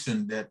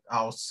nation, that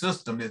our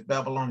system, this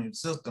Babylonian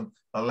system,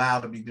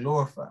 allowed to be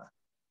glorified.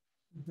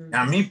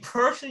 Now, me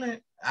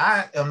personally,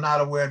 I am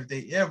not aware that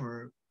they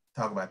ever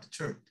talk about the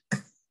church.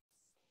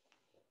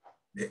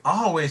 They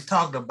always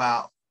talked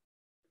about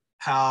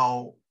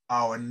how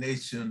our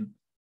nation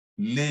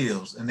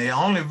lives, and they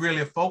only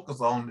really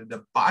focus on the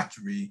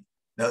debauchery,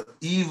 the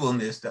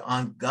evilness, the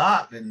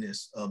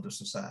ungodliness of the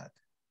society.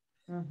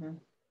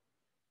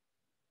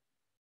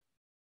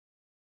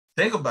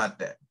 Think about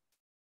that.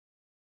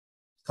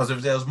 Because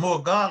if there was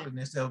more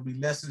godliness, there would be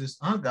less of this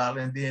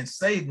ungodly, and then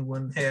Satan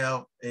wouldn't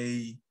have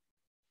a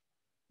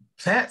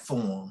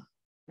platform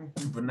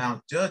to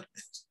pronounce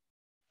judgments.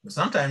 But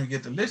sometimes you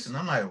get to listen,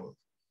 I'm like, well,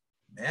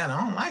 man,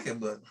 I don't like it,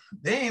 but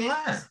they ain't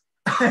lying.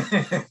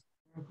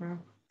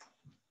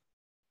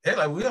 They're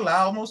like, we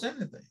allow almost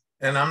anything.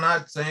 And I'm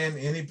not saying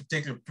any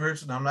particular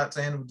person, I'm not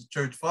saying it was the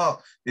church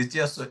fault. It's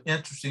just an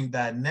interesting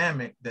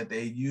dynamic that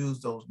they use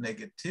those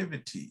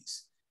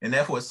negativities. And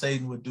that's what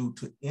Satan would do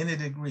to any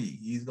degree.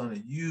 He's going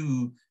to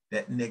use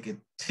that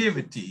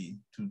negativity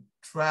to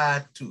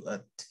try to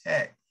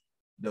attack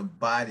the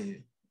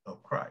body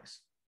of Christ.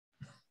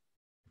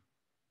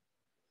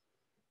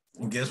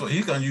 And guess what?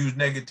 He's going to use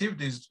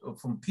negativities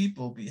from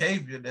people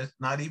behavior that's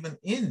not even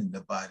in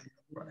the body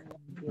of Christ.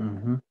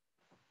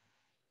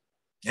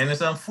 And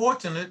it's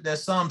unfortunate that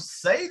some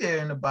say they're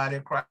in the body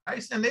of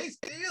Christ and they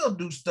still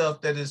do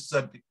stuff that is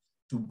subject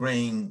to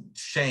bring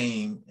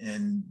shame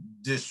and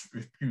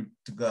disrepute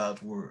to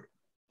God's word.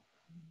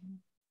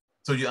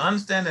 So you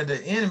understand that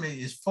the enemy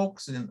is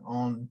focusing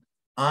on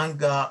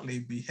ungodly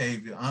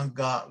behavior,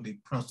 ungodly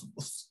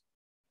principles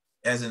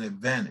as an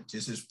advantage.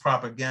 It's his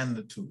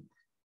propaganda tool.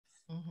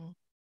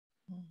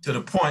 To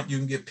the point you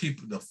can get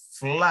people to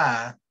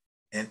fly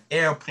an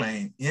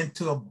airplane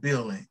into a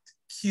building,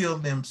 kill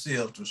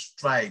themselves to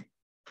strike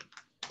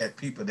at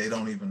people they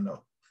don't even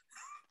know.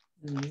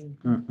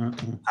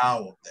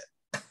 Power of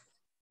that.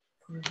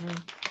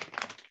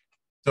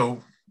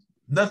 So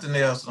nothing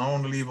else. I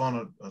want to leave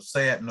on a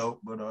sad note,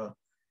 but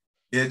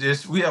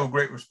we have a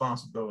great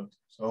responsibility.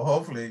 So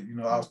hopefully, you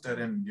know, I was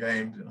studying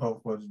James and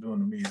hopefully what it's doing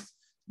to me is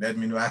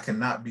letting me know I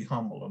cannot be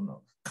humble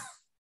enough.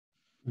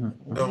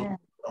 So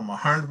I'm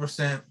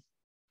 100%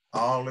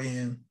 all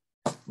in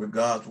with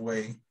God's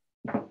way,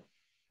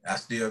 I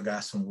still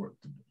got some work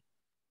to do,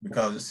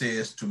 because it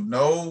says to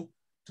know,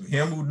 to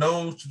him who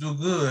knows to do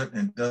good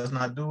and does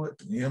not do it,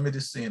 to him it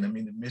is sin. I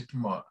mean, to miss the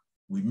mark.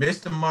 We miss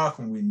the mark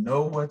when we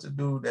know what to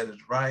do that is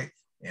right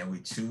and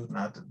we choose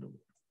not to do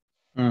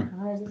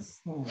it.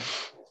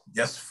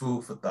 Just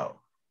food for thought.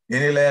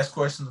 Any last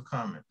questions or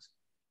comments?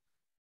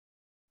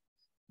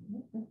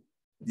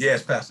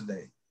 Yes, Pastor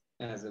Dave.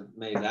 That's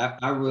amazing.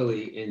 I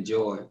really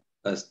enjoy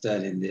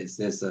studying this.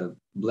 It's a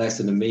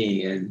blessing to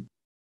me. And,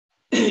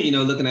 you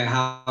know, looking at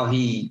how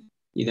he,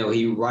 you know,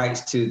 he writed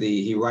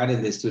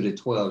this to the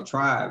 12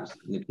 tribes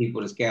and the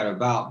people that scattered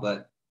about.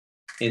 But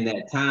in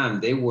that time,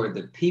 they were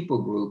the people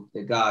group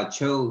that God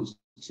chose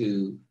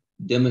to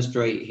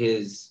demonstrate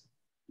his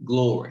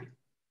glory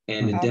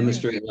and to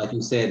demonstrate, like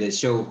you said, to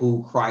show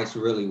who Christ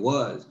really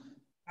was.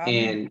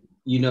 And,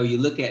 you know, you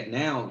look at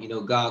now, you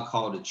know, God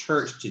called the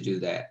church to do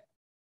that.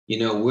 You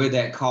know, we're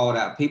that called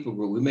out people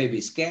group. We may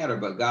be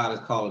scattered, but God is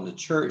calling the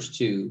church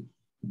to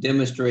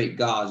demonstrate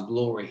God's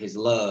glory, his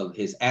love,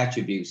 his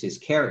attributes, his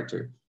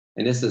character.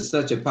 And this is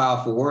such a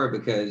powerful word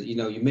because, you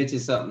know, you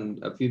mentioned something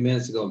a few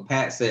minutes ago and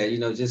Pat said, you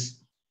know,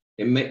 just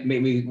it made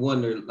me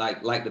wonder,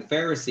 like the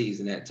Pharisees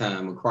in that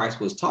time when Christ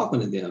was talking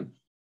to them,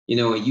 you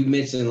know, and you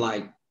mentioned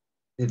like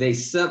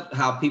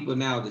how people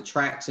now, the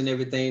tracts and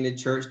everything, the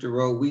church, the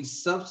road, we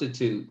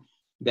substitute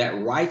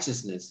that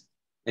righteousness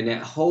and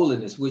that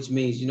holiness, which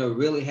means, you know,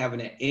 really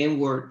having an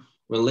inward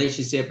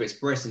relationship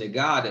expressing to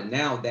God, and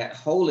now that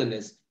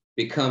holiness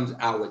becomes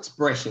our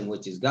expression,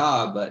 which is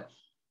God. But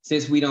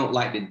since we don't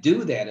like to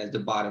do that as the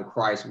body of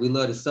Christ, we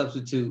love to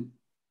substitute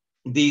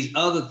these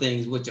other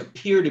things which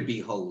appear to be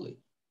holy.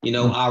 You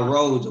know, our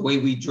roads, the way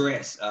we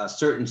dress, a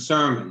certain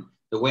sermon,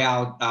 the way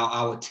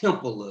our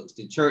temple looks,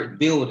 the church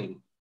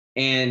building.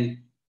 And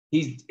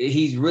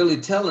he's really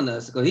telling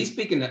us, because he's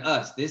speaking to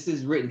us. This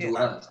is written to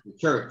us, the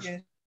church.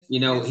 You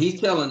know, he's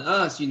telling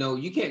us, you know,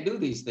 you can't do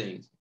these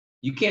things.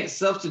 You can't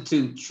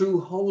substitute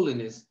true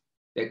holiness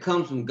that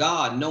comes from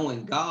God,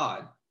 knowing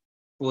God,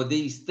 for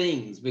these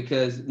things.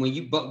 Because when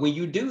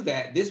you do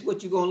that, this is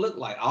what you're going to look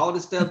like. All the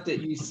stuff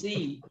that you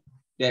see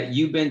that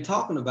you've been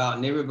talking about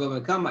and everybody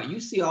been coming about, you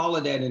see all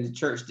of that in the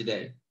church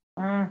today.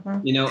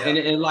 You know,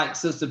 and like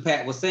Sister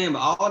Pat was saying, but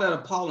all that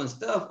appalling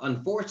stuff,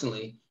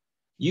 unfortunately,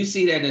 you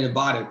see that in the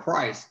body of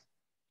Christ.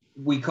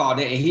 We call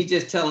that, and he's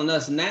just telling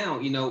us now,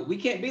 you know, we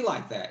can't be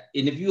like that.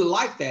 And if you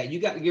like that, you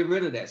got to get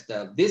rid of that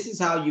stuff. This is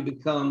how you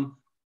become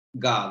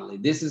godly.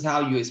 This is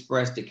how you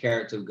express the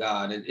character of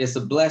God. And it's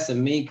a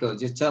blessing me,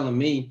 because just telling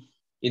me,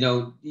 you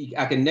know,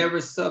 I can never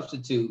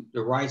substitute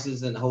the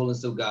righteousness and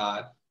holiness of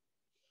God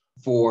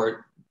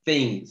for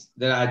things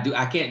that I do.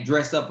 I can't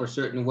dress up a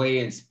certain way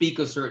and speak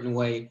a certain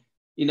way,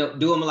 you know,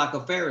 do them like a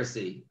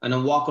Pharisee, and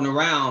I'm walking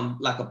around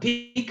like a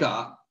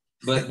peacock,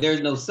 but there's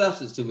no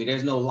substance to me.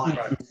 There's no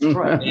life.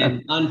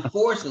 And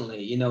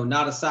unfortunately, you know,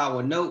 not a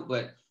sour note,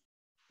 but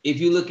if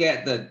you look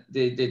at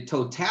the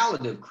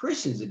totality of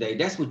Christians today,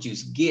 that's what you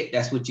get.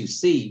 That's what you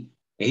see.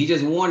 And he's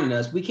just warning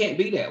us, we can't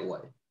be that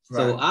way. Right.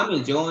 So I'm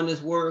enjoying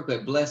this work.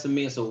 It blessing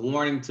me. It's a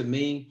warning to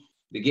me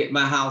to get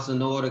my house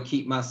in order,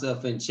 keep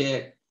myself in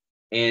check.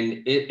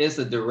 And it's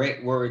a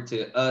direct word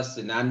to us.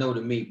 And I know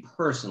to me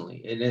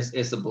personally, and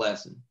it's a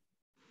blessing.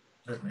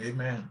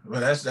 Amen.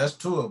 Well, that's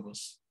two of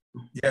us.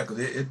 Yeah, because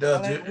it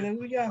does.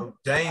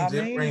 James,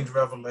 it brings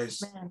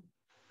revelation.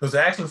 Because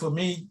actually for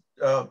me,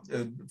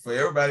 for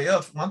everybody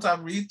else, once I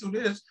read through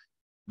this,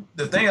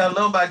 the thing I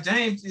love about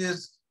James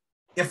is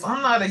if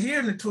I'm not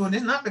adhering to it,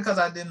 it's not because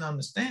I didn't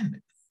understand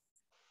it.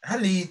 I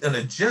need an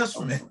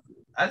adjustment.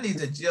 I need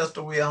to adjust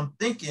the way I'm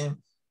thinking,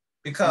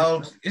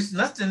 because it's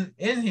nothing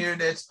in here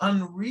that's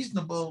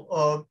unreasonable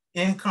or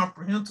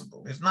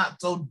incomprehensible. It's not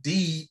so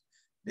deep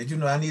that, you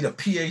know, I need a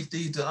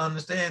PhD to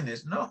understand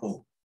this.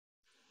 No.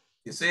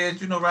 It says,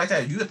 you know, right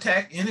there, you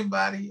attack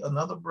anybody,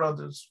 another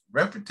brother's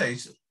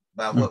reputation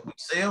by what we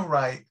say are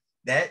right,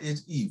 that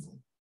is evil.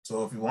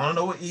 So if you want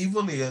to know what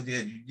evil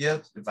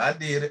is, if I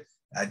did it,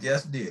 I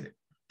just did it.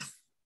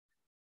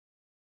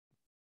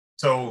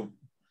 So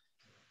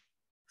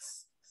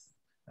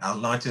I'll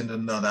launch into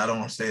another, I don't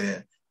want to say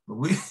that, but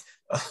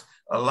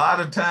a lot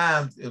of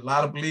times, a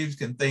lot of believers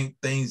can think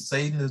things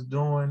Satan is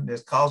doing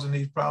that's causing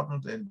these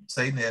problems, and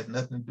Satan has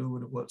nothing to do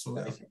with it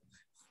whatsoever.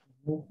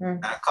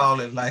 I call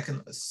it like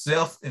a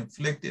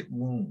self-inflicted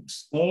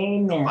wounds.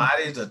 Amen. The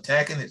body is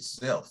attacking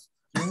itself.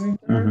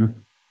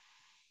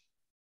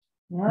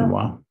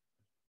 Wow.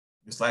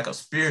 It's like a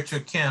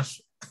spiritual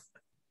cancer.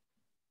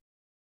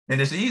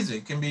 And it's easy.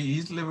 It can be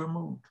easily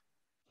removed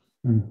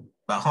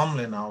by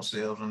humbling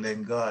ourselves and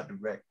letting God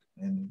direct.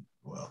 And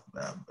well,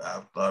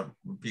 I thought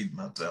repeating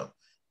myself,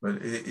 but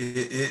it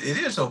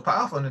is so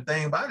powerful, and the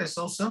thing about it is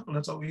so simple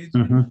and so easy.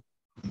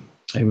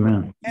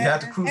 Amen. You have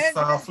to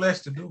crucify our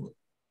flesh to do it.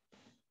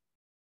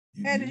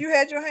 And you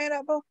had your hand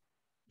up, Bo?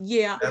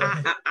 Yeah,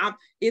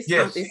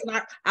 Yes. it's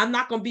not. I'm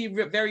not going to be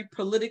very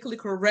politically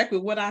correct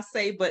with what I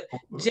say, but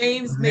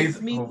James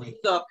makes me think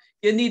of,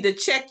 you need to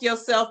check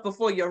yourself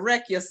before you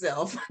wreck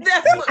yourself.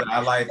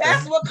 I like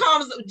that's that. what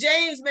comes.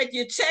 James make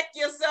you check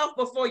yourself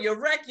before you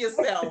wreck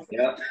yourself.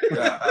 Yeah.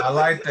 I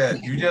like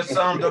that. You just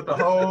summed up the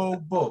whole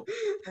book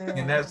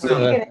in that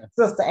sentence.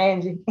 Sister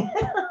Angie.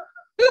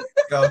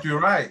 Because you're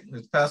right.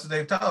 As Pastor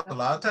Dave talked, a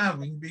lot of times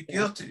we can be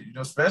guilty,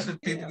 especially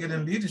if people get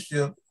in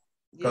leadership.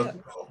 Because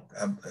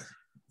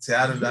see,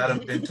 I done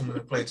been to many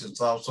places,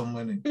 saw so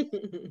many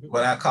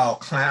what I call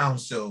clown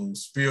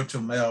shows,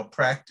 spiritual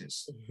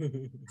malpractice,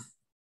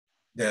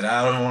 that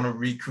I don't want to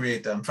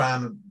recreate that. I'm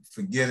trying to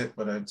forget it,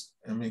 but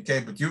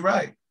but you're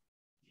right.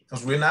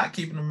 Because we're not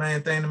keeping the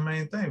main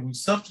thing. We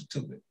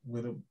substitute it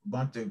with a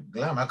bunch of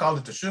glamour. I call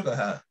it the sugar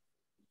high.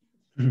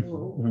 It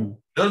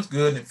looks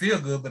good and it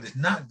feels good, but it's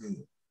not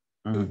good.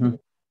 I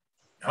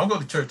don't go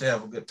to church to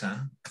have a good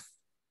time.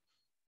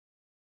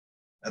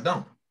 I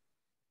don't.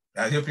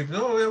 I hear people,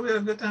 oh, yeah, we had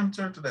a good time in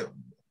church today.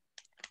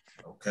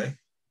 Okay.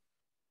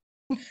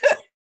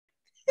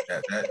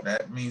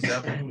 that means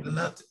absolutely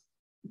nothing.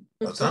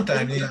 But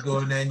sometimes you need to go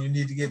in there and you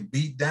need to get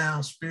beat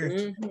down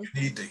spiritually.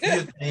 You need to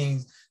hear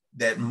things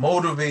that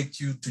motivate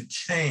you to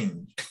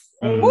change.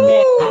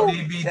 Don't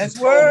need to be That's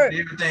told word.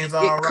 everything's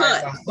all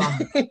right by some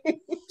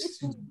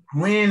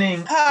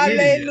grinning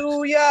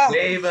Hallelujah.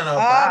 idiot, waving a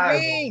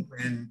Bible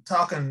and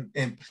talking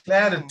in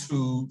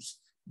platitudes.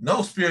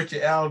 No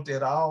spirituality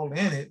at all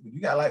in it.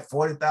 You got like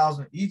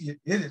 40,000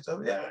 idiots.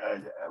 So yeah,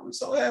 we're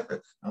so happy.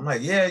 I'm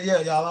like, yeah,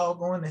 y'all all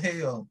going to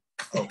hell.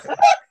 Okay.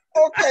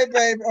 Okay,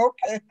 baby.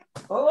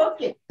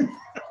 Okay.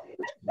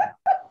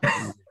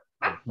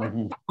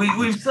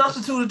 We've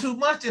substituted too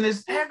much, and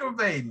it's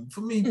aggravating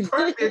for me.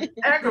 It's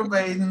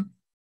aggravating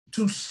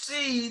to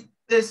see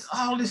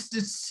all this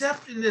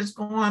deception that's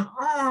going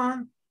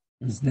on,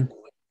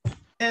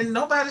 and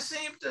nobody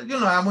seems to.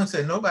 I wouldn't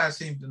say nobody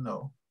seems to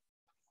know.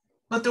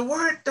 But the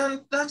word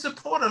doesn't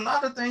support a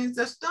lot of things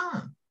that's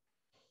done.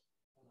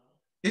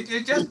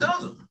 It just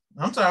doesn't.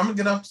 I'm sorry, I'm gonna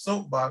get off the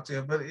soapbox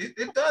here, but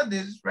it does.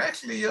 It's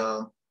actually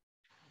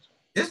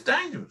it's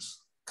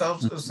dangerous.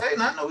 Because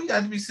Satan, I know he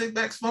got to be sitting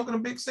back smoking a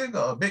big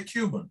cigar, a big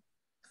Cuban.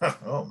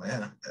 Oh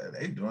man,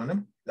 they doing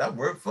them. That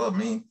worked for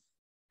me.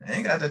 I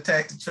ain't got to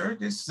attack the church.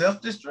 It's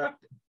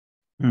self-destructive.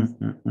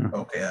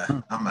 Okay,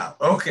 I'm out.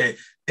 Okay,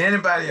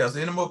 anybody else?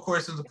 Any more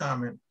questions or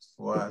comments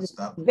before I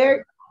stop?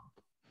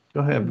 Go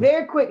ahead.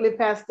 Very quickly,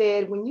 Pastor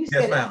Ed, when you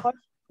said yes,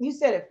 you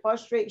said it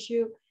frustrates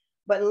you,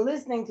 but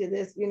listening to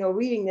this,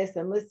 reading this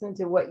and listening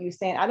to what you're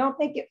saying, I don't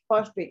think it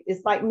frustrates.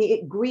 It's like me,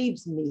 it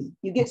grieves me.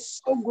 You get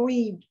so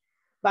grieved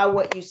by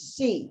what you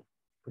see.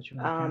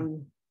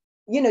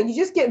 You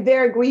just get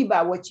very grieved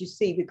by what you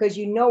see because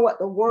you know what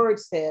the word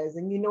says,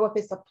 and if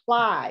it's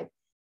applied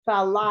to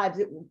our lives,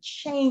 it will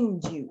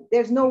change you.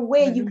 There's no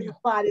way you can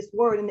apply this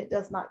word and it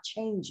does not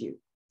change you.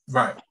 It's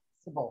not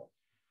possible.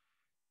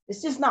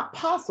 It's just not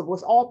possible.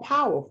 It's all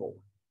powerful.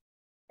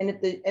 And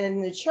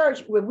in the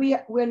church where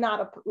we're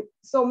not,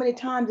 so many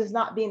times it's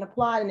not being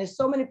applied, and there's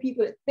so many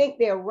people that think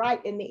they're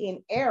right and they're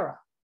in error.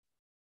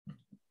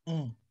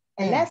 And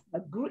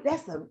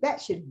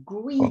that should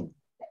grieve.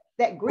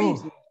 That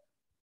grieves me.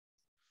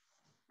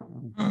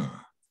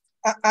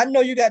 I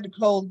know you got to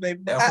close,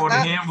 baby. Therefore, to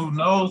him who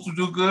knows to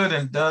do good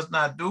and does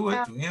not do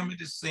it, to him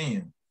it is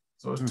sin.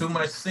 So it's too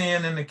much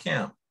sin in the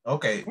camp.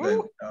 Okay,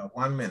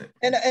 1 minute.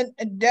 And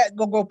that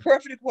go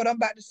perfectly with what I'm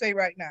about to say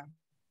right now.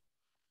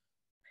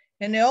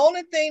 And the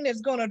only thing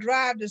that's going to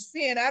drive the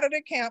sin out of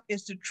the camp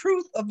is the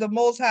truth of the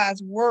Most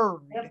High's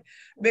word.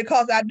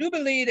 Because I do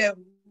believe that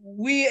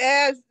we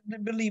as the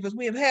believers,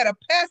 we have had a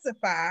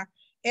pacifier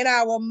in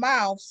our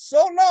mouth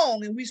so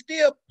long, and we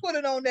still put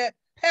it on that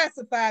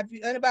pacifier.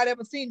 If anybody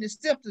ever seen The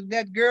Simpsons,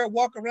 that girl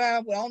walk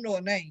around with, I don't know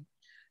her name,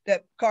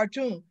 that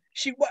cartoon.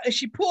 She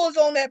pulls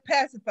on that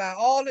pacifier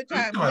all the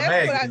time. And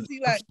that's what I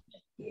see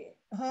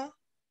like,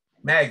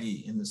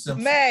 Maggie in The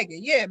Simpsons.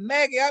 Maggie.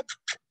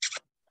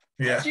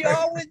 She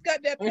always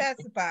got that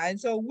pacifier. And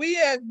so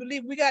we as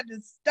believers, we got to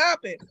stop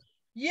it.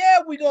 Yeah,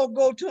 we're going to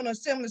go to an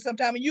assembly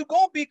sometime and you're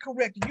going to be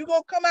corrected. You're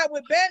going to come out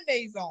with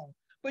Band-Aids on.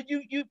 But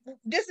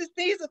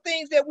these are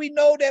things that we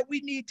know that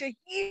we need to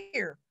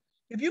hear.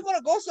 If you're going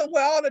to go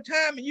somewhere all the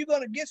time and you're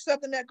going to get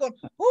something that goes,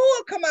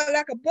 come out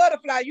like a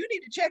butterfly, you need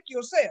to check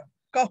yourself.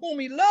 Because whom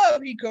he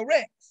loves, he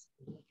corrects.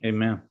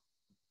 Amen.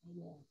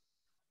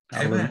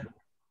 Amen.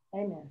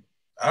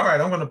 All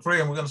right, I'm going to pray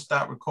and we're going to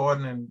stop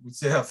recording, and we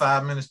still have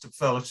 5 minutes to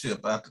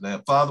fellowship after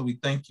that. Father, we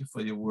thank you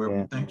for your word.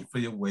 We thank you for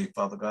your way,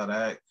 Father God.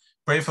 I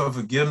pray for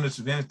forgiveness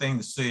of anything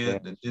that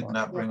said that did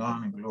not bring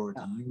honor and glory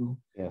to you.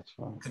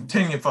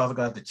 Continue, Father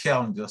God, to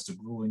challenge us to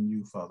grow in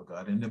you, Father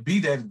God, and to be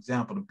that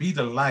example, to be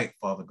the light,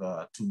 Father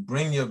God, to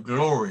bring your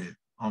glory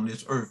on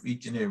this earth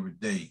each and every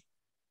day.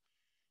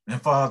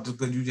 And Father,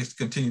 could you just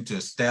continue to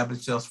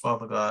establish us,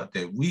 Father God,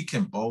 that we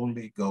can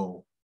boldly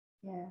go.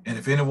 And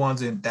if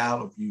anyone's in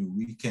doubt of you,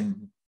 we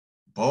can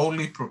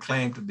boldly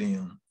proclaim to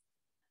them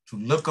to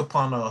look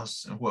upon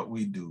us and what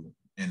we do,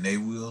 and they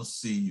will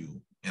see you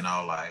in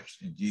our lives.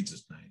 In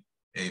Jesus' name.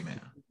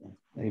 Amen.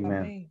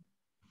 Amen.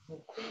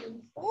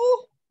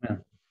 Ooh,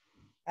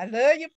 I love you.